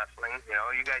is wrestling. You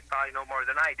know, you guys probably know more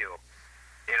than I do.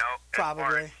 You know, probably. As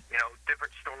far as, you know,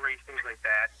 different stories, things like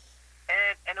that.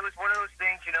 And it was one of those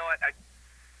things. You know,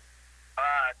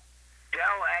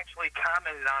 Dell actually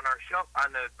commented on our show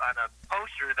on a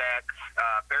poster that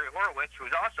Barry Horowitz, who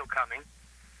was also coming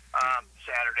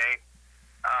Saturday,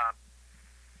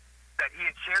 that he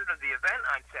had shared of the event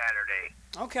on Saturday.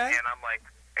 Okay. And I'm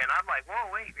like,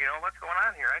 whoa, wait, you know, what's going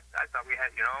on here? I thought we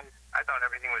had, you know, I thought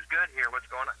everything was good here. What's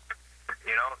going on?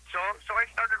 You know, so I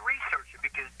started researching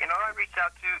because, you know, I reached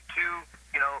out to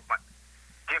you know,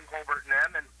 Jim Colbert and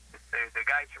them and the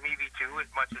guys from EV2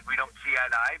 as much as we don't see eye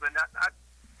to eye, but not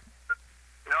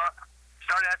you know,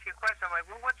 started asking questions. I'm like,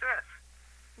 well, what's this?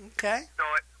 Okay. So,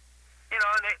 you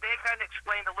know, they kind of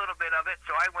explained a little bit of it.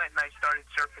 So I went and I started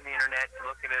surfing the internet,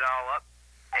 looking it all up,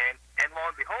 and lo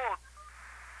and behold,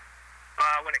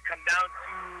 when it come down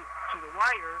to the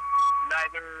wire,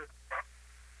 neither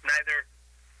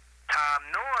Tom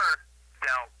nor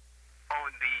Dell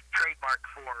owned the trademark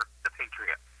for the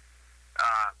Patriot.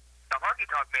 The Honky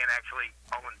Tonk Man actually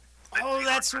owned. Oh,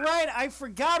 that's right. I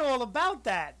forgot all about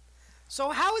that. So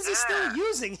how is he still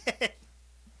using it?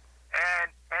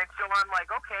 And so I'm like,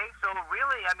 okay, so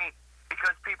really, I mean,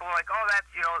 because people are like, oh,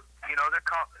 that's, you know, they're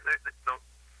called,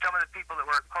 some of the people that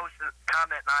were commenting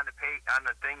on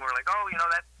the thing were like, oh, you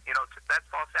know, that's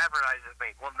false advertising.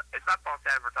 Well, it's not false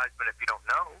advertisement if you don't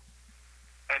know.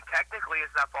 And technically,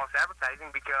 it's not false advertising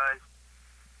because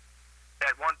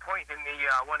at one point in the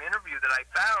one interview that I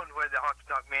found where the Honky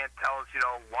Tonk Man tells, you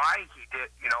know, why he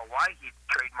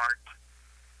trademarked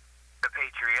the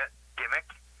Patriot gimmick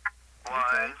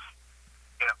was,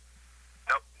 you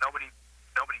know, nobody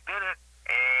did it,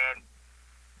 and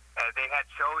they had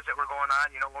shows that were going on,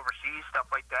 you know, overseas, stuff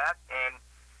like that, and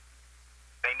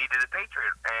they needed the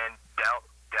Patriot, and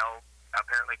Dell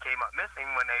apparently came up missing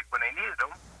when they needed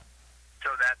him,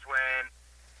 so that's when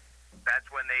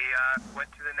they went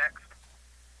to the next,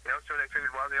 you know, so they figured,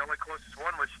 well, the only closest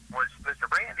one was Mr.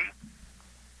 Brandy,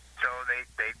 so they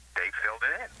filled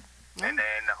it in. And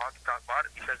then the Honky Tonk bought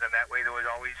it because in that way there was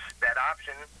always that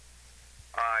option.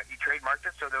 He trademarked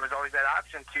it, so there was always that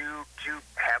option to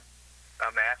have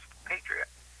a masked Patriot.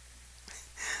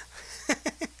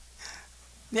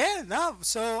 Yeah, no.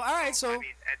 So, all right. So, I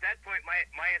mean, at that point,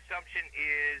 my assumption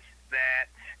is that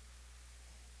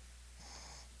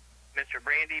Mr.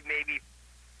 Brandy maybe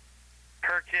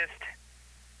purchased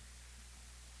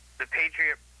the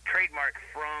Patriot trademark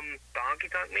from the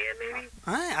Honky Tonk Man, maybe.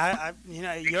 I you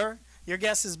know, your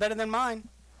guess is better than mine.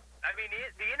 I mean,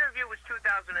 the interview was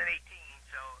 2018,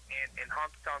 so and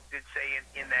Honky Tonk did say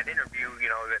in that interview, you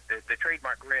know, that the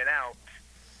trademark ran out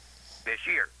this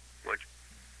year, which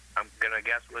I'm gonna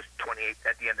guess was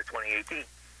at the end of 2018.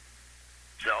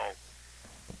 So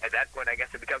at that point, I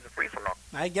guess it becomes a free for all.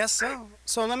 I guess so.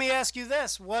 So let me ask you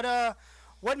this: what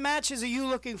matches are you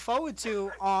looking forward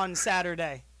to on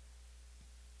Saturday?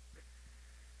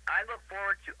 I look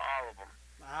forward to all of them.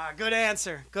 Good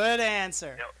answer. Good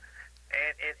answer. You know,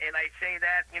 and I say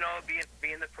that, you know,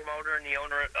 being the promoter and the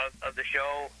owner of the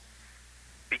show,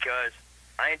 because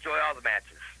I enjoy all the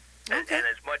matches. Okay. And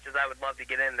as much as I would love to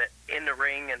get in the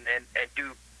ring and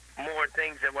do more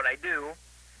things than what I do,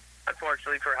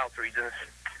 unfortunately for health reasons,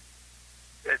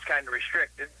 it's kind of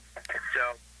restricted.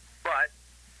 So, but,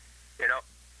 you know,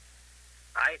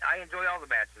 I enjoy all the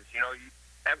matches. You know,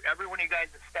 every one of you guys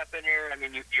that step in here, I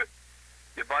mean, you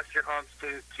bust your humps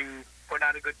to put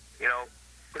on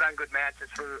good matches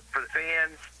for the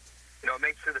fans. You know,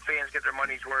 make sure the fans get their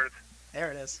money's worth.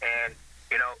 There it is. And,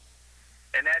 you know,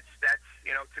 and that's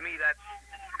you know, to me, that's,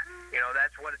 you know,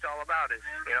 that's what it's all about is,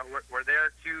 you know, we're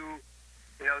there to,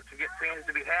 you know, to get fans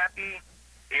to be happy,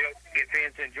 you know, get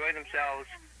fans to enjoy themselves.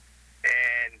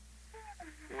 And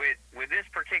with this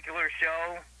particular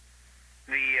show,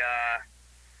 the,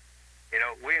 you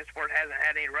know, Williamsport hasn't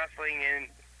had any wrestling in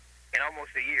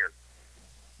almost a year.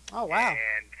 Oh, wow.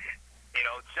 And, you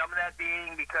know, some of that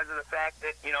being because of the fact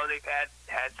that, you know, they've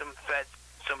had some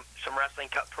wrestling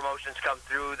promotions come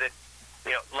through that,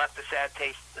 you know, left a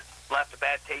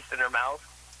bad taste in their mouth.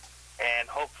 And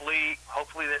hopefully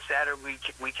this Saturday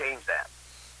we change that.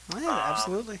 Yeah,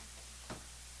 absolutely.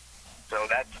 So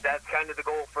that's kind of the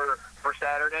goal for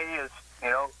Saturday is, you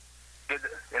know, give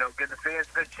the fans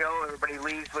a good show. Everybody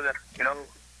leaves with a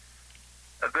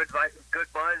good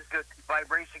buzz, good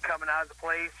vibration coming out of the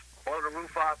place. Blow the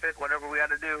roof off it, whatever we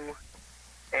got to do,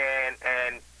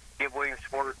 and give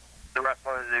Williamsport the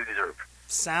wrestling that they deserve.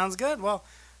 Sounds good. Well,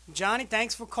 Johnny,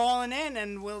 thanks for calling in,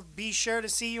 and we'll be sure to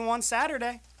see you on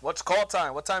Saturday. What's call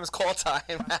time? What time is call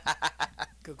time?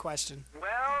 Good question.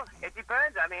 Well, it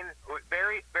depends. I mean,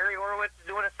 Barry Horowitz is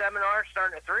doing a seminar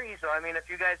starting at 3, so I mean, if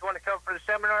you guys want to come for the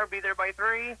seminar, be there by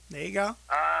 3. There you go.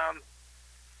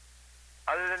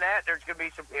 Other than that, there's going to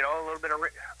be some, a little bit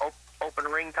of open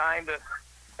ring time to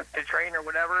train or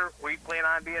whatever. We plan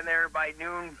on being there by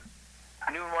noon,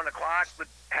 1 o'clock, but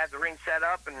have the ring set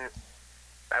up, and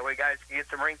that way guys can get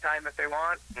some ring time if they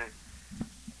want. And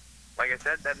like I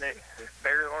said, then the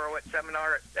Barry Horowitz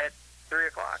seminar at 3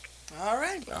 o'clock. All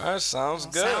right. Sounds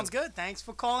good. Sounds good. Thanks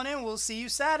for calling in. We'll see you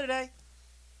Saturday.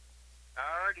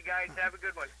 All right, you guys have a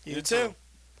good one. You too.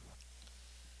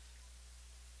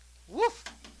 Woof.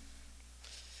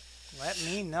 Let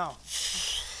me know.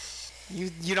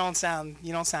 You don't sound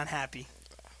happy.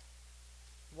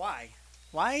 Why?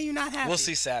 Why are you not happy? We'll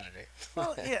see Saturday.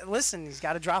 Well, yeah, listen, he's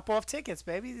got to drop off tickets,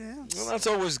 baby. Yeah, well, that's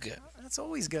always good. That's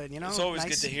always good, It's always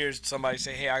good to hear somebody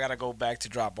say, hey, I got to go back to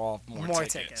drop off more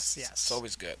tickets. Yes. It's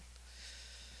always good.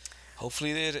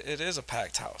 Hopefully it is a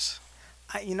packed house.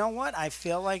 You know what? I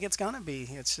feel like it's going to be.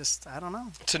 It's just, I don't know.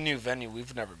 It's a new venue.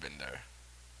 We've never been there.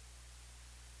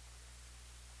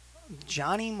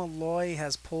 Johnny Malloy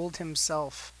has pulled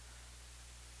himself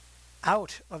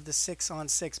out of the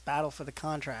 6-on-6 battle for the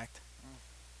contract.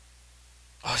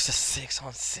 Oh, it's a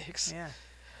 6-on-6? Yeah.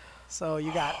 So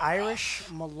you got Irish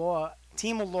Malloy,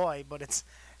 Team Malloy, but it's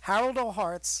Harold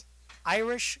O'Hart's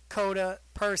Irish Coda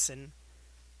Person,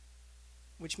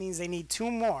 which means they need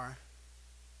 2 more.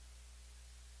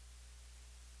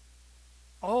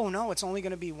 Oh, no, it's only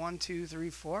going to be 1, 2, 3,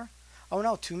 4. Oh,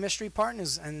 no, 2 mystery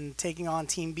partners and taking on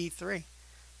Team B3.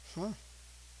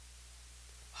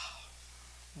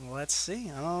 Let's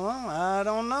see. I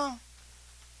don't know.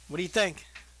 What do you think?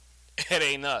 It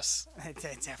ain't us. It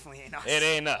definitely ain't us. It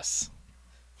ain't us.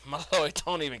 Malloy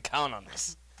don't even count on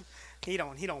us. He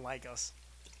don't like us.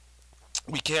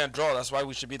 We can't draw. That's why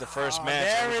we should be the first match.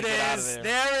 There it get out of is. there.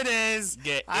 There it is.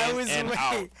 Get in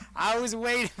out. I was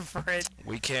waiting for it.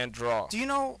 We can't draw. Do you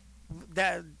know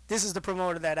that this is the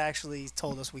promoter that actually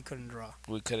told us we couldn't draw?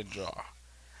 We couldn't draw.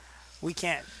 We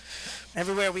can't.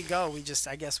 Everywhere we go,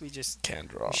 I guess we just can't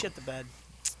draw. We shit the bed.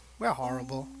 We're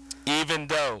horrible. Even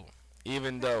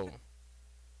though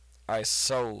I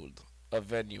sold a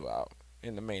venue out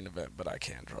in the main event, but I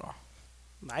can't draw.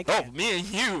 I can't. Oh, me and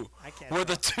you were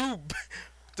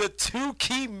the two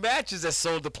key matches that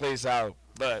sold the place out,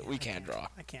 but we can't draw.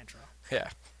 I can't draw. Yeah.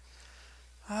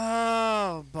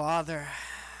 Oh, bother.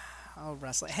 Oh,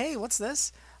 wrestling. Hey, what's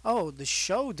this? Oh, the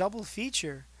show double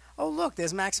feature. Oh, look,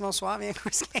 there's Maximo Suave and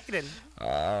Chris Caden.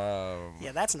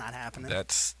 Yeah, that's not happening.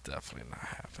 That's definitely not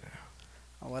happening.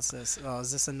 Oh, what's this? Oh,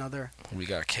 is this another? We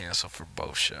got canceled for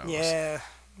both shows. Yeah.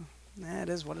 It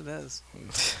is what it is.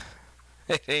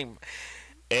 It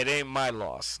ain't my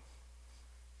loss.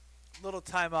 Little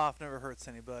time off never hurts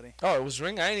anybody. Oh, it was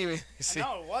ring? I didn't even see.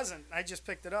 No, it wasn't. I just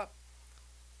picked it up.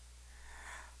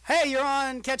 Hey, you're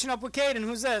on Catching Up with Caden.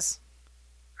 Who's this?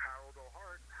 Harold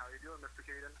O'Hart. How you doing, Mr.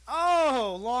 Caden?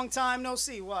 Oh, long time no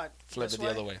see. What? Flip it the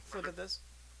other way. Flip it this.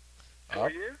 How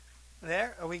are you?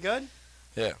 There? Are we good?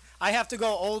 Yeah. I have to go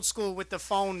old school with the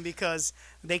phone because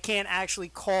they can't actually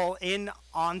call in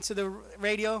onto the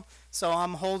radio. So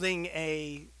I'm holding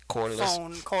a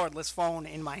cordless phone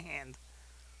in my hand.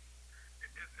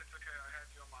 It's okay. I had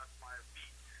you on my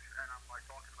feet, and I'm like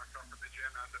talking to myself at the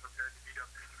gym as I prepare to beat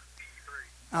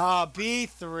up B3.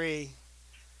 B3.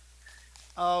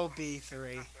 Oh,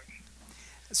 B3.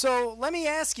 So let me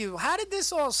ask you, how did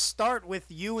this all start with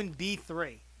you and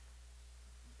B3?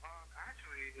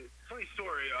 Actually, funny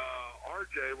story.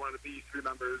 RJ, one of the B3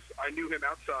 members, I knew him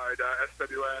outside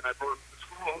SWA, and I brought him to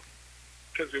school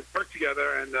because we worked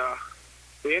together, and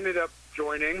we ended up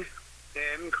joining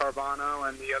him, Carvano,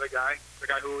 and the other guy, the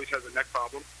guy who always has a neck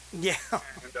problem. Yeah.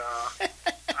 And I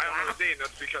don't know his name.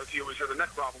 That's because he always has a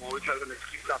neck problem, always has an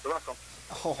excuse not to wrestle.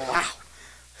 Oh,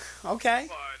 wow. Okay.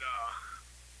 But,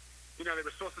 they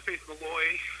were supposed to face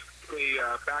Malloy. They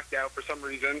backed out for some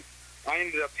reason. I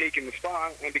ended up taking the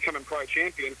spot and becoming Pride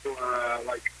Champion for,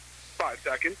 5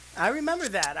 seconds. I remember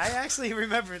that. I actually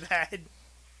remember that.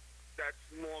 That's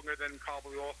longer than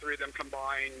probably all 3 of them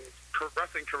combined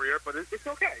wrestling career, but it's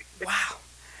okay.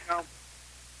 Wow.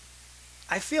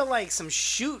 I feel like some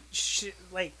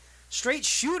like straight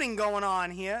shooting going on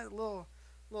here. A little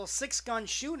 6-gun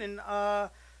shooting.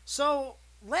 So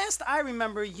last I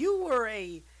remember, you were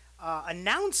a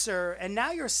announcer, and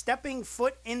now you're stepping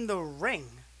foot in the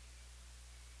ring.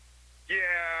 Yeah,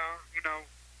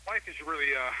 life has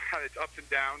really had its ups and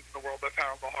downs in the world of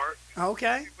Harold O'Hart.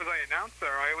 Okay. Was I announcer?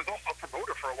 I was also a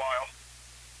promoter for a while.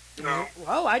 No.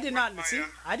 Well, I did not see.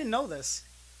 I didn't know this.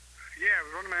 Yeah, I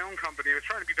was running my own company. I was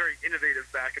trying to be very innovative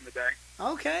back in the day.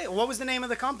 Okay. What was the name of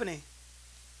the company?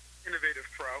 Innovative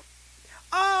Pro.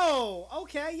 Oh,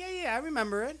 okay. Yeah, I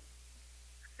remember it.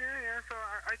 Yeah. So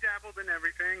I dabbled in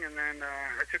everything, and then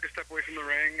I took a step away from the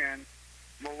ring, and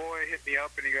Malloy hit me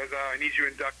up, and he goes, "I need you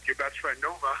to induct your best friend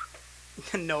Nova."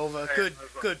 Nova,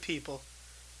 good people.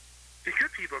 They're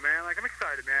good people, man. Like, I'm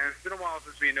excited, man. It's been a while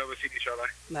since me and Nova seen each other.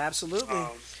 Absolutely.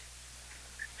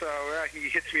 So he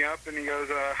hits me up, and he goes,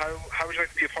 "How would you like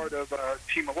to be a part of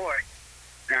Team Malloy?"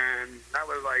 And that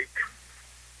was like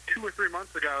 2 or 3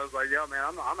 months ago. I was like, "Yo, man,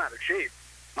 I'm out of shape.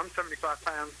 I'm 75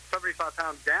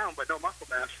 pounds down, but no muscle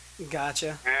mass."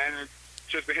 Gotcha. And it's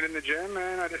just been hitting the gym,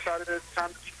 and I decided it's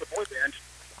time to keep the boy band.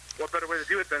 What better way to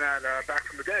do it than at Back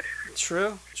from the Dead?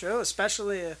 True.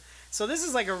 Especially, so this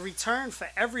is like a return for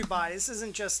everybody. This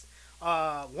isn't just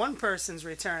one person's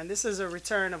return. This is a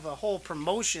return of a whole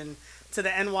promotion to the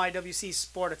NYWC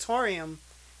Sportatorium,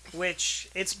 which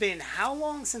it's been how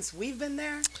long since we've been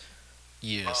there?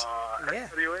 Years. Yeah.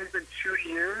 It's been 2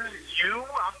 years.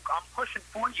 I'm pushing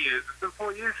 4 years. It's been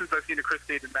 4 years since I've seen a Chris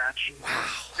David match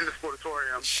in the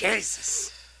Sportatorium.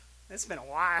 Jesus. It's been a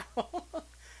while.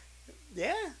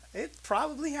 Yeah, it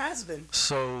probably has been.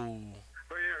 So,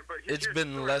 But it's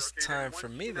been less time for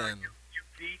me then. You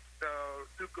beat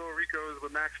Suco Ricos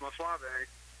with Maximo Suave.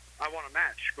 I want a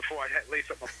match before I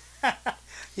lace up my...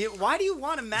 Yeah, why do you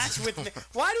want to match with me?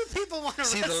 Why do people want to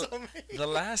wrestle me? The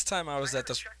last time I was at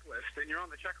the... checklist, and you're on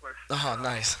the checklist. Oh,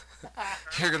 nice.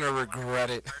 You're going to regret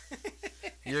it.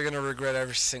 You're going to regret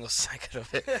every single second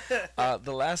of it.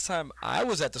 The last time I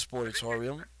was at the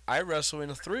Sportatorium, I wrestled in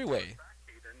a 3-way.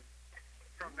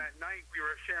 From that night, we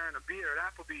were sharing a beer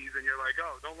at Applebee's, and you're like,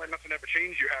 "Oh, don't let nothing ever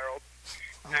change you, Harold."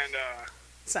 And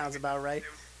sounds about right.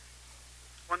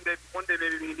 One day,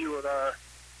 maybe me and you would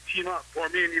team up, or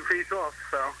me and you face off.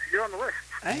 So you're on the list.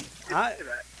 Hey,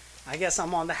 I guess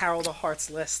I'm on the Harold of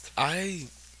Hearts list. Yeah.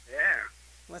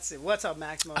 Let's see. What's up,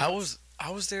 Maximo? I was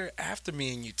there after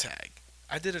me and you tag.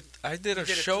 I did a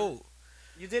show.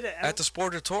 You did it at the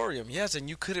Sportatorium, yes, and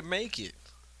you couldn't make it.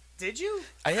 Did you?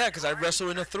 Yeah, because I wrestled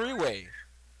in a 3-way.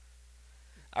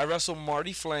 I wrestled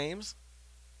Marty Flames.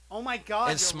 Oh my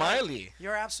God! And Smiley. Right.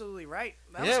 You're absolutely right.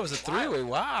 It was a 3-way.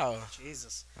 Wow.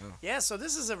 Jesus. Oh. Yeah, so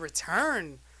this is a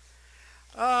return.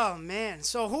 Oh man.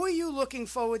 So who are you looking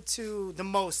forward to the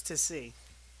most to see?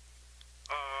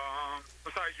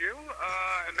 Besides you,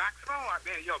 and Maximo,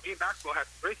 me and Maximo had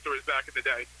great stories back in the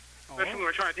day. Especially when we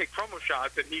were trying to take promo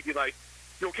shots, and he'd be like,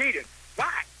 "Yo, Caden,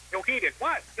 what? Yo, Caden,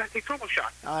 what? You gotta take promo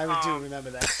shots." I do remember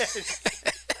that.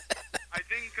 I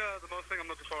think the most thing I'm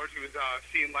looking forward to is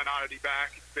seeing Len Oddity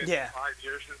back. It's been 5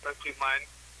 years since I've seen Len.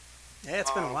 Yeah,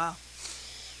 it's been a while.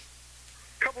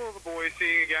 A couple of the boys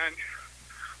seeing again.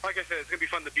 Like I said, it's going to be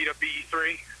fun to beat up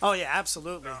BE3. Oh, yeah,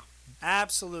 absolutely. No.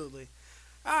 Absolutely.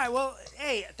 All right, well,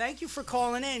 hey, thank you for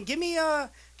calling in. Give me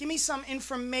some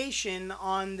information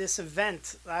on this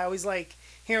event. I always like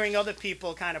hearing other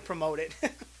people kind of promote it.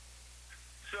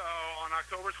 So, on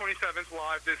October 27th,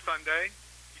 live this Sunday,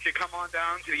 you can come on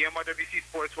down to the NYWC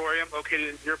Sportatorium located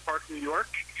in Deer Park, New York.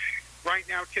 Right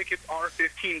now, tickets are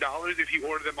 $15 if you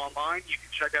order them online. You can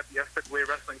check out the SWA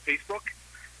Wrestling Facebook.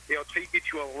 They'll take you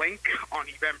to a link on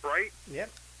Eventbrite.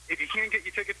 Yep. If you can't get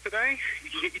your tickets today,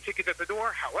 you can get your tickets at the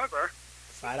door. However,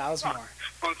 $5 more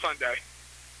on Sunday.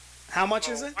 How much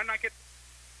is it? Why not get?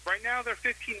 Right now, they're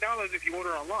 $15 if you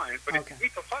order online, but if you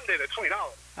wait till Sunday, they're $20.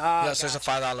 Yes, there's a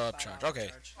 $5 upcharge.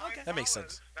 Okay, that makes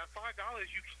sense. That $5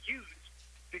 you can use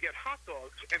to get hot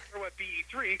dogs and throw at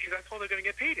BE3 because that's all they're going to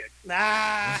get paid in. All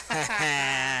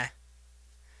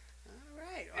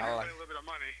right. A little bit of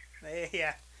money.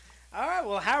 Yeah. All right.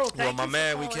 Well, Harold, thank you. Well, my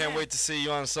man, we can't wait to see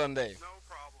you on Sunday. No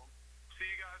problem. See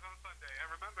you guys on Sunday.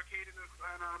 And remember, Caden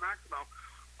and Maximo,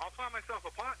 I'll find myself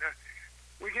a partner.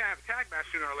 We can have a tag match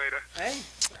sooner or later. Hey,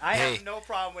 I have no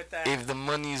problem with that. If the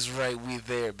money's right, we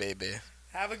there, baby.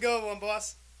 Have a good one,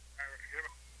 boss.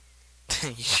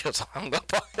 You just hung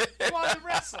up on it. He wanted to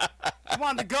wrestle. He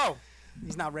wanted to go.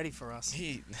 He's not ready for us.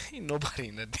 Ain't nobody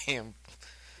in the damn...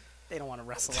 They don't want to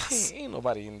wrestle us. Ain't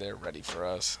nobody in there ready for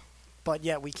us. But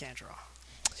yet we can't draw.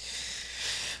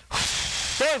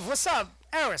 Dave, what's up?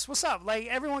 Eris, what's up? Like,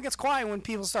 everyone gets quiet when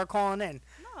people start calling in.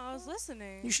 No, I was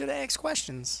listening. You should have asked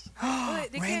questions. Well,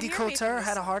 Randy Couture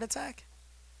had a heart attack?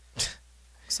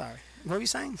 Sorry. What were you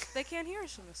saying? They can't hear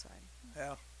us from the side.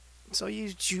 Yeah. So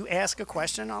you ask a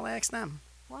question, I'll ask them.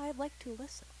 Well, I'd like to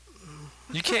listen.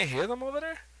 You can't hear them over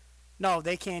there? No,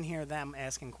 they can't hear them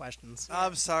asking questions.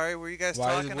 I'm sorry. Were you guys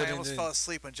talking? I almost fell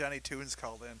asleep when Johnny Tunes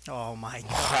called in. Oh, my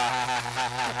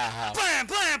God. Blam,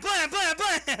 blam, blam, blam,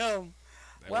 blam.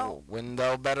 Well,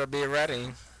 window better be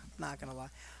ready. Not gonna lie.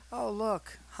 Oh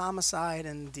look, Homicide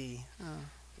and D.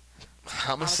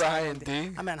 Homicide and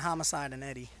D? I meant Homicide and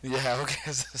Eddie. Yeah,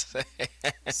 okay. So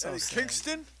Eddie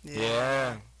Kingston?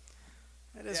 Yeah.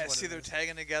 It is Yeah, what see, it they're is.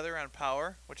 tagging together on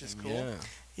Power, which is cool. Yeah.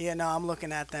 Yeah, no, I'm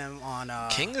looking at them on.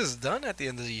 King is done at the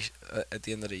end of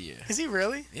the year. Is he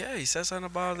really? Yeah, he said something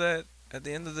about that at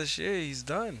the end of this year. He's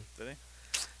done. Did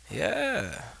he?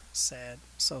 Yeah. Sad.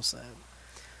 So sad.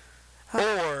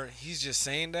 Or he's just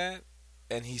saying that,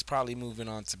 and he's probably moving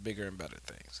on to bigger and better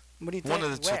things. What do you think? One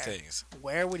of the Where? two things.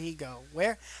 Where would he go?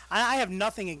 Where? I have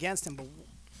nothing against him, but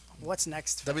what's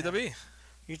next? For him? WWE.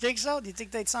 You think so? Do you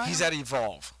think they'd sign He's him? at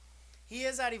Evolve. He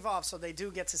is at Evolve, so they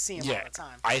do get to see him Yeah. all the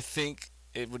time. I think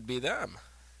it would be them.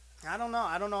 I don't know.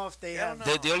 I don't know if they have.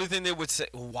 The only thing they would say,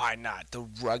 why not? The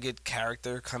rugged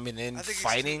character coming in,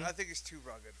 fighting. I think he's too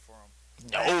rugged for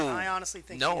him. No. I honestly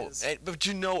think no. he is. But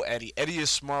you know Eddie. Eddie is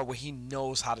smart where he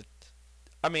knows how to.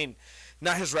 I mean,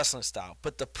 not his wrestling style,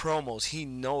 but the promos, he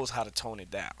knows how to tone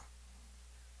it down.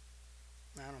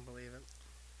 I don't believe it.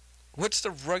 What's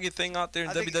the rugged thing out there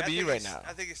in WWE right now?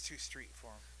 I think it's too street for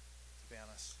him, to be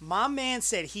honest. My man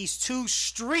said he's too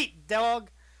street, dog.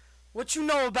 What you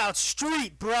know about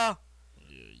street, bruh?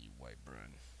 Yeah, you white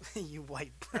bread. You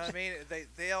white You bread. know what I mean?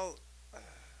 They all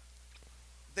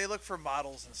they look for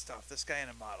models and stuff. This guy ain't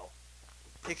a model.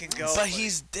 He can go. But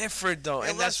he's different though,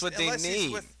 and that's what they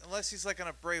need. Unless he's like on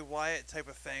a Bray Wyatt type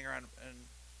of thing, or on, and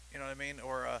you know what I mean,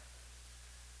 or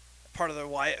part of the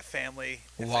Wyatt family.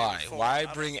 Why? Why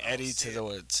bring Eddie to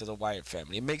the Wyatt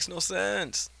family? It makes no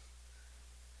sense.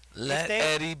 Let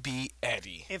Eddie be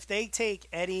Eddie. If they take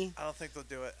Eddie, I don't think they'll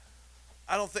do it.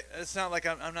 I don't think it's not like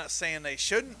I'm not saying they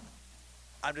shouldn't.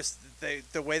 I'm just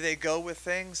the way they go with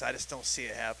things. I just don't see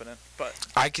it happening. But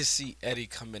I could see Eddie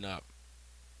coming up,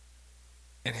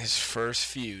 and his first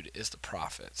feud is the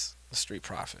Prophets, the Street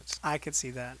Profits. I could see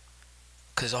that.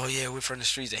 Cause we're from the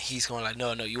streets, and he's going like,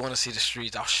 no, you want to see the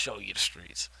streets? I'll show you the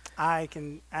streets. I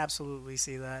can absolutely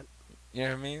see that. You know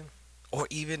what I mean? Or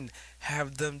even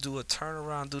have them do a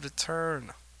turnaround, do the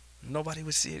turn. Nobody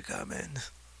would see it coming.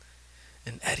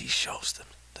 And Eddie shows them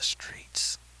the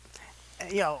streets.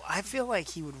 Yo, I feel like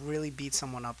he would really beat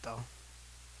someone up, though.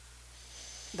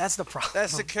 That's the problem.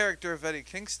 that's the character of Eddie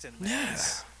Kingston. Man.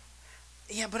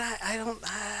 Yeah, but I don't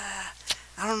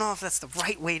know if that's the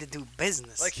right way to do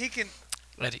business. Like he can.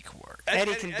 Eddie can work.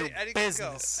 Eddie can do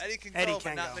business. Eddie can go,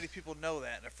 but not many people know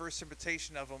that. And the first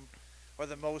invitation of him, or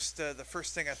the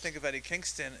first thing I think of Eddie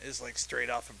Kingston is like straight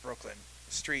off of Brooklyn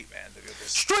Street, man. To do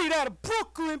this. Straight out of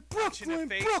Brooklyn, Punch in the Brooklyn,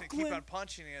 face Brooklyn. and keep on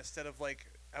punching you instead of like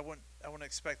I wouldn't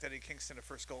expect Eddie Kingston to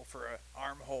first go for a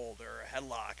arm hold or a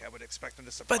headlock. I would expect him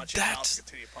just to punch it out to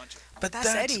continue punching. But that's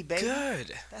Eddie, baby.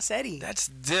 Good. That's Eddie. That's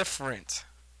different.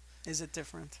 Is it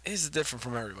different? It's different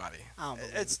from everybody.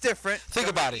 It's different. Think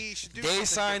about it. do They something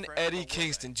signed different. Eddie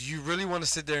Kingston. Do you really want to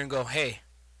sit there and go, hey,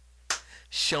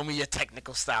 show me your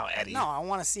technical style, Eddie? No, I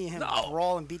want to see him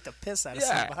brawl and beat the piss out of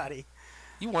Yeah. somebody.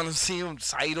 You want to see him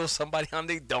Saito somebody on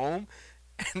their dome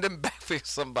and then backflip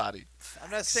somebody. I'm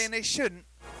not saying they shouldn't,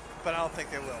 but I don't think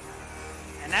they will.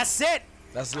 And that's it.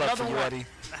 That's love for you, one. Eddie.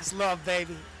 That's love,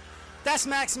 baby. That's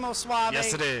Maximo Suave.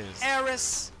 Yes, it is.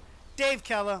 Eris, Dave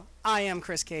Keller. I am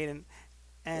Chris Caden.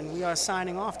 And we are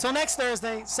signing off. Till next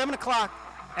Thursday, 7 o'clock,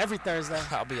 every Thursday.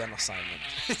 I'll be on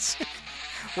assignment.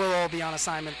 We'll all be on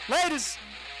assignment. Laters.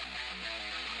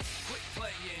 Quit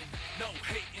playing, no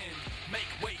hating, make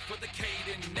way for the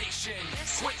Caden Nation.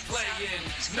 Quit playing,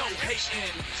 no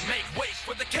hating, make way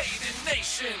for the Caden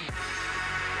Nation.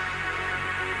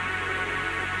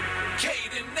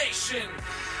 Caden Nation.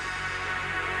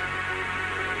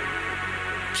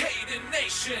 Caden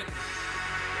Nation.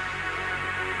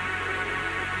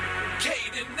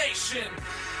 Caden Nation.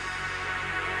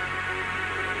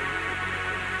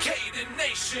 Caden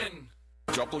Nation.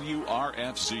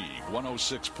 WRFZ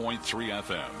 106.3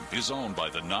 FM is owned by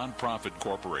the nonprofit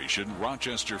corporation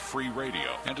Rochester Free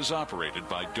Radio and is operated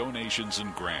by donations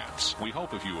and grants. We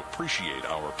hope if you appreciate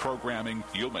our programming,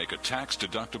 you'll make a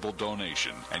tax-deductible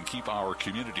donation and keep our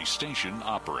community station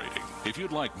operating. If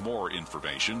you'd like more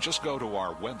information, just go to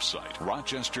our website,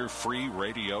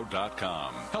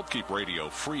 rochesterfreeradio.com. Help keep radio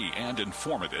free and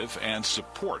informative and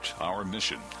support our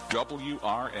mission.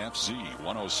 WRFZ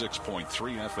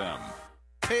 106.3 FM.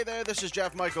 Hey there, this is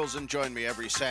Jeff Michaels, and join me every Saturday